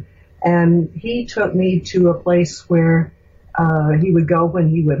mountain man, and he took me to a place where he would go when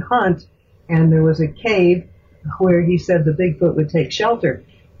he would hunt, and there was a cave where he said the Bigfoot would take shelter.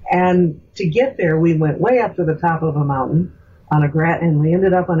 And to get there, we went way up to the top of a mountain and we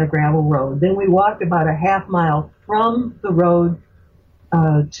ended up on a gravel road. Then we walked about a half mile from the road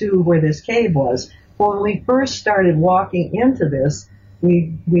to where this cave was. Well, when we first started walking into this,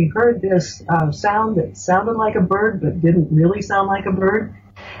 we heard this sound that sounded like a bird, but didn't really sound like a bird.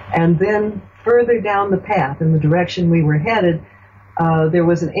 And then further down the path in the direction we were headed, there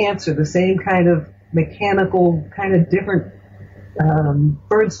was an answer, the same kind of mechanical, kind of different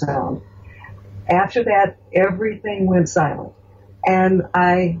bird sound. After that, everything went silent. And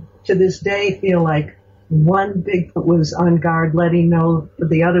I, to this day, feel like one Bigfoot was on guard, letting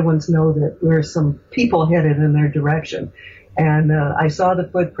the other ones know that there are some people headed in their direction. And I saw the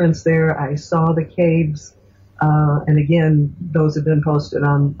footprints there. I saw the caves. And again, those have been posted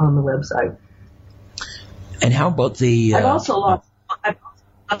on the website. And how about the... I've also lost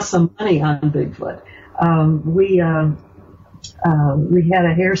some money on Bigfoot. We had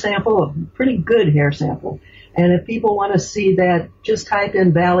a hair sample, a pretty good hair sample. And if people want to see that, just type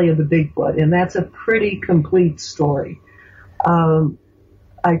in Valley of the Bigfoot, and that's a pretty complete story.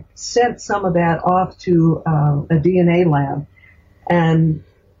 I sent some of that off to a DNA lab, and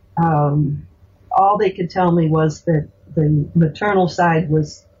all they could tell me was that the maternal side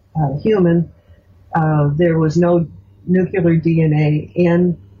was human. There was no nuclear DNA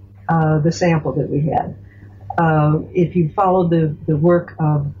in the sample that we had. If you follow the work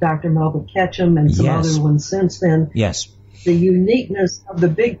of Dr. Melba Ketchum and some other ones since then, the uniqueness of the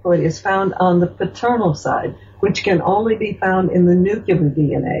Bigfoot is found on the paternal side, which can only be found in the nuclear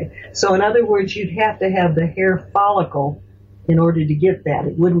DNA. So in other words, you'd have to have the hair follicle in order to get that.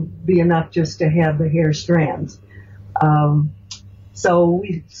 It wouldn't be enough just to have the hair strands. So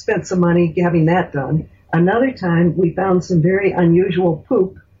we spent some money having that done. Another time, we found some very unusual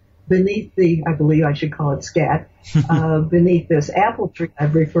poop beneath I believe I should call it scat, beneath this apple tree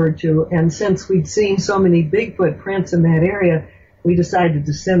I've referred to. And since we'd seen so many Bigfoot prints in that area, we decided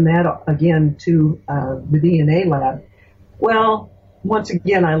to send that again to the DNA lab. Well, once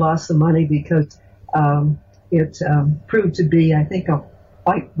again, I lost some money because it proved to be, I think, a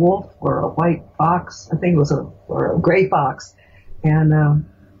white wolf or a white fox. I think it was a gray fox. And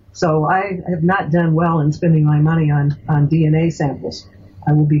so I have not done well in spending my money on DNA samples.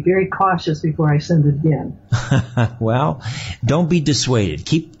 I will be very cautious before I send it again. Well, don't be dissuaded.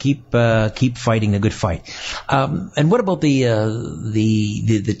 Keep fighting the good fight. And what about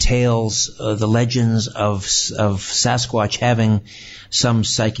the tales, the legends of Sasquatch having some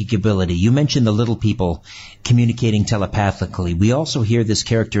psychic ability? You mentioned the little people communicating telepathically. We also hear this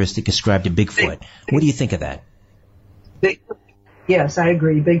characteristic ascribed to Bigfoot. What do you think of that? Yes, I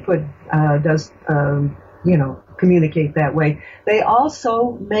agree. Bigfoot does, communicate that way. They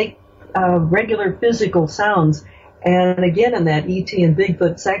also make regular physical sounds. And again, in that E.T. and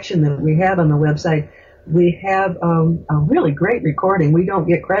Bigfoot section that we have on the website, we have a really great recording. We don't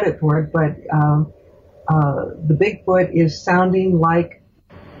get credit for it, but the Bigfoot is sounding like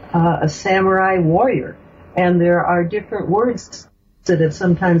a samurai warrior. And there are different words that have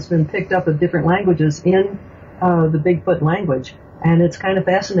sometimes been picked up of different languages in the Bigfoot language. And it's kind of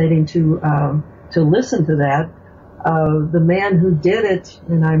fascinating to listen to that. The man who did it,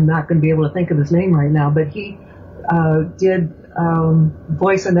 and I'm not going to be able to think of his name right now, but he did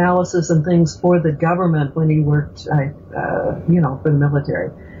voice analysis and things for the government when he worked, for the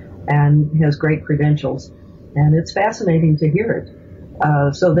military, and has great credentials. And it's fascinating to hear it.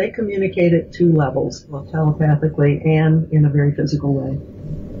 So they communicate at two levels, both telepathically and in a very physical way.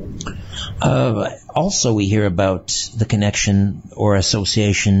 Also, we hear about the connection or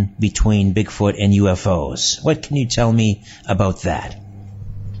association between Bigfoot and UFOs. What can you tell me about that?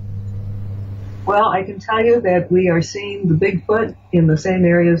 Well, I can tell you that we are seeing the Bigfoot in the same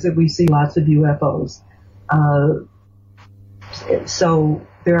areas that we see lots of UFOs. So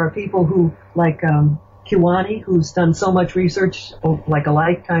there are people who, like Kiwani, who's done so much research, like a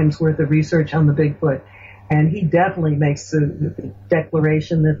lifetime's worth of research on the Bigfoot. And he definitely makes the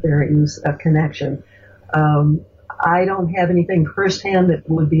declaration that there is a connection. I don't have anything firsthand that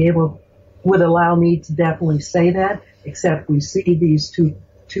would allow me to definitely say that, except we see these two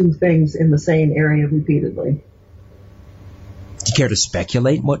things in the same area repeatedly. Do you care to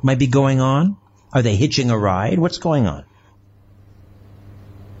speculate what might be going on? Are they hitching a ride? What's going on?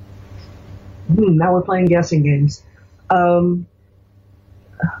 Now we're playing guessing games.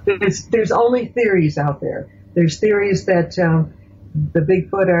 There's only theories out there. There's theories that the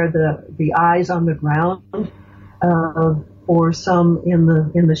Bigfoot are the eyes on the ground for some in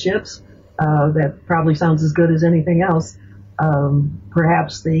the ships. That probably sounds as good as anything else.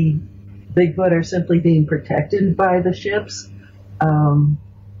 Perhaps the Bigfoot are simply being protected by the ships.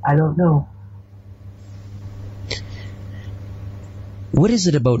 I don't know. What is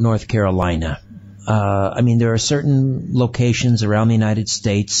it about North Carolina? There are certain locations around the United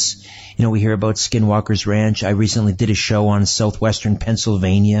States. We hear about Skinwalker's Ranch. I recently did a show on southwestern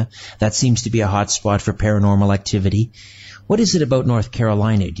Pennsylvania. That seems to be a hot spot for paranormal activity. What is it about North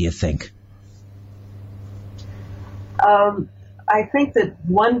Carolina, do you think? I think that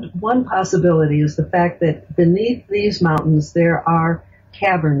one possibility is the fact that beneath these mountains there are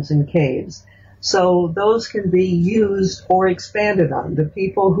caverns and caves. So those can be used or expanded on. The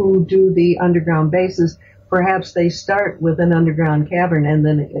people who do the underground bases, perhaps they start with an underground cavern and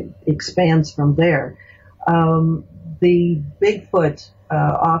then it expands from there. the Bigfoot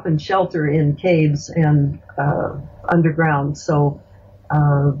often shelter in caves and underground. So,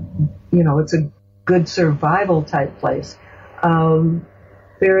 it's a good survival type place.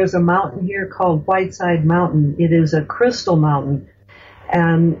 There is a mountain here called Whiteside Mountain. It is a crystal mountain,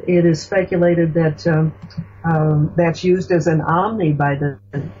 and it is speculated that that's used as an omni by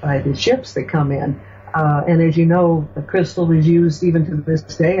the ships that come in. And as you know, the crystal is used even to this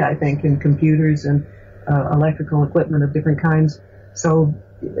day, I think, in computers and electrical equipment of different kinds. So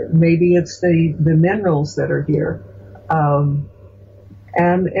maybe it's the minerals that are here.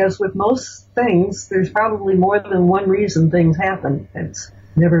 And as with most things, there's probably more than one reason things happen. It's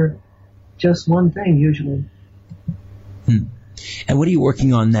never just one thing, usually. And what are you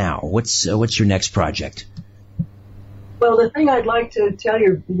working on now? What's your next project? Well, the thing I'd like to tell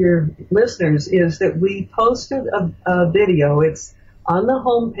your listeners is that we posted a video. It's on the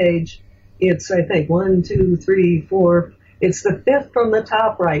homepage. It's, I think, 1, 2, 3, 4. It's the 5th from the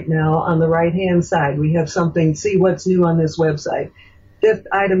top right now on the right-hand side. We have something, see what's new on this website. 5th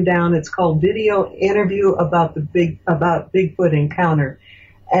item down, it's called Video Interview about Bigfoot Encounter.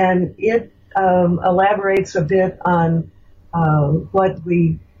 And it elaborates a bit on what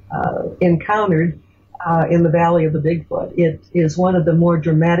we encountered in the Valley of the Bigfoot. It is one of the more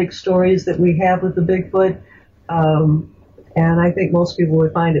dramatic stories that we have with the Bigfoot, and I think most people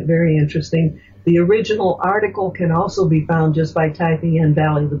would find it very interesting. The original article can also be found just by typing in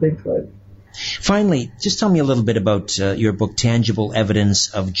Valley of the Bigfoot. Finally, just tell me a little bit about your book, Tangible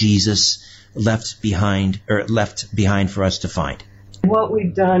Evidence of Jesus Left Behind for Us to Find. What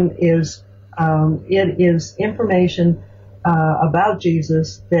we've done is it is information about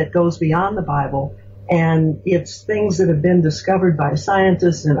Jesus that goes beyond the Bible, and it's things that have been discovered by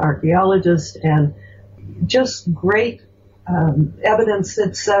scientists and archaeologists, and just great evidence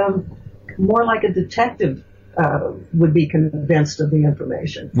that's more like a detective would be convinced of the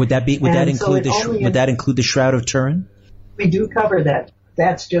information. Would that include the Shroud of Turin? We do cover that.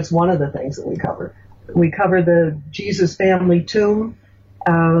 That's just one of the things that we cover. We cover the Jesus family tomb,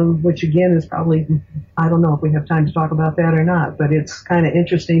 which again is probably, I don't know if we have time to talk about that or not, but it's kind of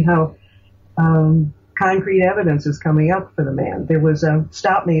interesting how concrete evidence is coming up for the man. There was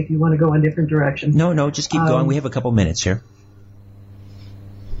stop me if you want to go in a different direction. No, just keep going. We have a couple minutes here.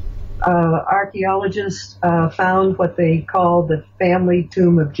 Archaeologists found what they call the family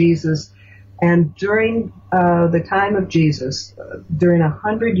tomb of Jesus, and during the time of Jesus, during a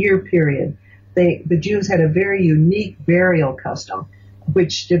 100-year period, the Jews had a very unique burial custom,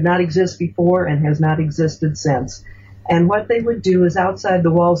 which did not exist before and has not existed since. And what they would do is outside the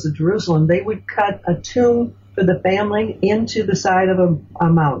walls of Jerusalem, they would cut a tomb for the family into the side of a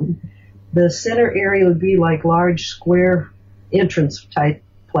mountain. The center area would be like large square entrance type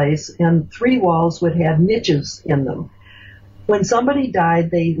place, and 3 walls would have niches in them. When somebody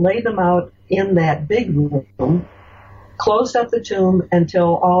died, they laid them out in that big room, closed up the tomb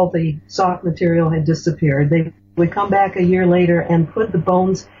until all the soft material had disappeared. They would come back a year later and put the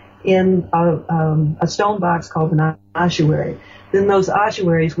bones in a stone box called an ossuary. Then those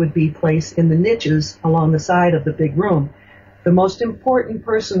ossuaries would be placed in the niches along the side of the big room. The most important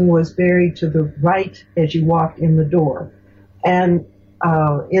person was buried to the right as you walked in the door. And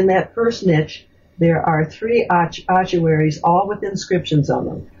in that first niche, there are 3 ossuaries, all with inscriptions on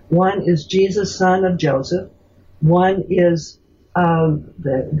them. One is Jesus, son of Joseph. One is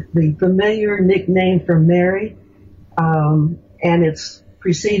the familiar nickname for Mary, and it's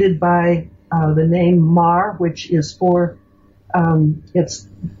preceded by the name Mar, which is for it's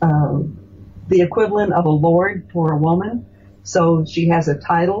the equivalent of a lord for a woman. So she has a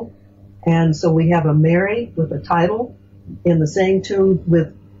title, and so we have a Mary with a title in the same tomb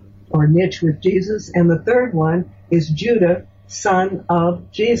or niche with Jesus, and the third one is Judah, son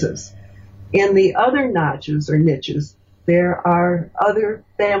of Jesus. In the other notches or niches, there are other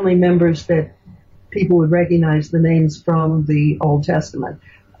family members that people would recognize the names from the Old Testament.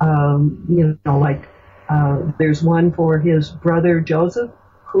 There's one for his brother Joseph,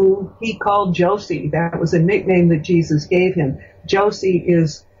 who he called Josie. That was a nickname that Jesus gave him. Josie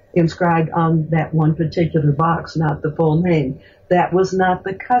is inscribed on that one particular box, not the full name. That was not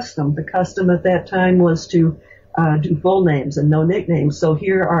the custom. The custom at that time was to do full names and no nicknames. So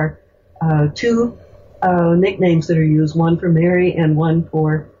here are 2 nicknames that are used, one for Mary and one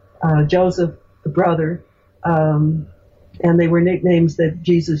for Joseph, the brother. And they were nicknames that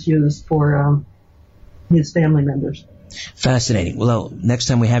Jesus used for his family members. Fascinating. Well, next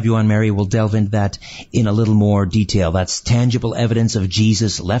time we have you on, Mary, we'll delve into that in a little more detail. That's tangible evidence of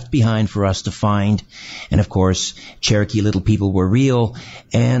Jesus left behind for us to find. And of course, Cherokee Little People were real,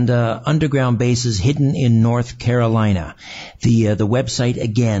 and underground bases hidden in North Carolina. The website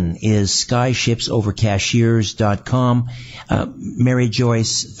again is skyshipsovercashiers.com. Mary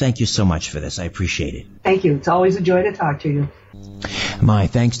Joyce, thank you so much for this. I appreciate it. Thank you. It's always a joy to talk to you. My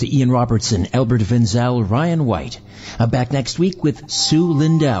thanks to Ian Robertson, Albert Vinzel, Ryan White. Back next week with Sue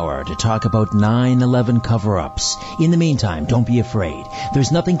Lindauer to talk about 9/11 cover-ups. In the meantime, don't be afraid.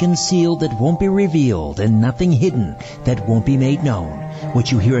 There's nothing concealed that won't be revealed, and nothing hidden that won't be made known.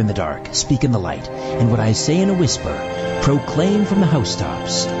 What you hear in the dark, speak in the light, and what I say in a whisper, proclaim from the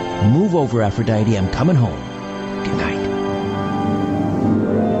housetops. Move over, Aphrodite, I'm coming home. Good night.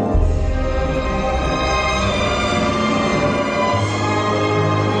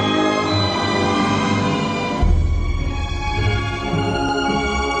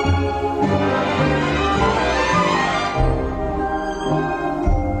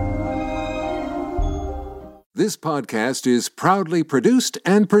 This podcast is proudly produced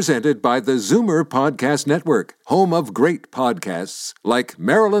and presented by the Zoomer Podcast Network, home of great podcasts like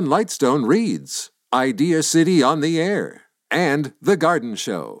Marilyn Lightstone Reads, Idea City on the Air, and The Garden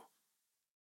Show.